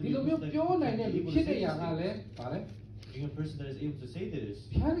have to ဒီ be လို able မျိုး to, like, ပြောနိုင်တဲ့လူ able to ဖြစ် say တဲ့ရာက this. လည်းဗါလဲ Being a person that is able to say this,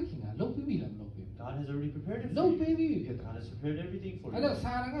 ဖျားတဲ့ခင်ကလုပ်ပြီးပြီလားမလုပ်ပြီးဘူး God has already prepared it လုပ် for ပေး you. ပြီးပြီဖြစ်တာ God has prepared everything for အဲ့ you. တော့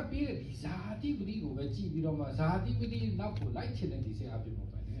စာရန်ကပေးတဲ့ဒီဇာတိပတိကိုပဲကြည့်ပြီးတော့မှဇာတိပတိနောက်ကိုလိုက်ချင်တဲ့ဒီစိတ်အပြည့်ပေါ်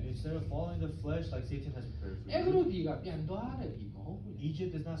ပါတယ် Instead of following the flesh like Satan has prepared အဲ့ for လို you, ပြည်ကပြန်သွားတဲ့ပြည်မဟုတ်ဘူး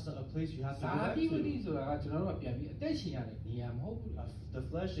Egypt is not a place you have to ဇာ go back တိပတိ to. ဆိုတာကကျွန်တော်တို့ကပြန်ပြီးအသက်ရှင်ရတဲ့နေရာမဟုတ်ဘူး The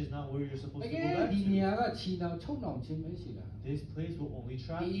flesh is not where you're supposed တ to က go ယ် back ဒီနေ to. ရာကခြီနှောင်ချုံနှောင်ခြင်းပဲရှိတာ This place will only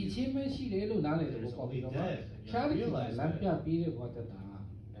trap ဒီ you. ချင်းပဲရှိတယ်လို့နားလည်တယ်ပေါ့ပြီးတော့မှဖျားတဲ့ခင်ကလမ်းပြပေးတဲ့ဘောတက်တာ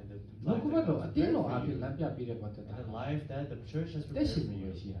And the လော life ကဘတ် that တော် God အ has တင်းတော် prepared အ for ဖြစ် you, လမ်းပြပေးတဲ့ဘောတက်တာ and the life that the church has တက် prepared ရှင် for နေရ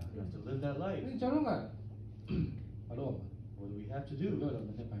you. ရှိတာ You have to live that life. ကျွန်တော်ကဘာလို့ What do we have to ပြော do? တော့မ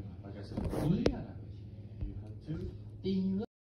နေ့ပိုင်းမှာ Like I said ဒီ before, ရတာပဲရှိတယ် you have to တင်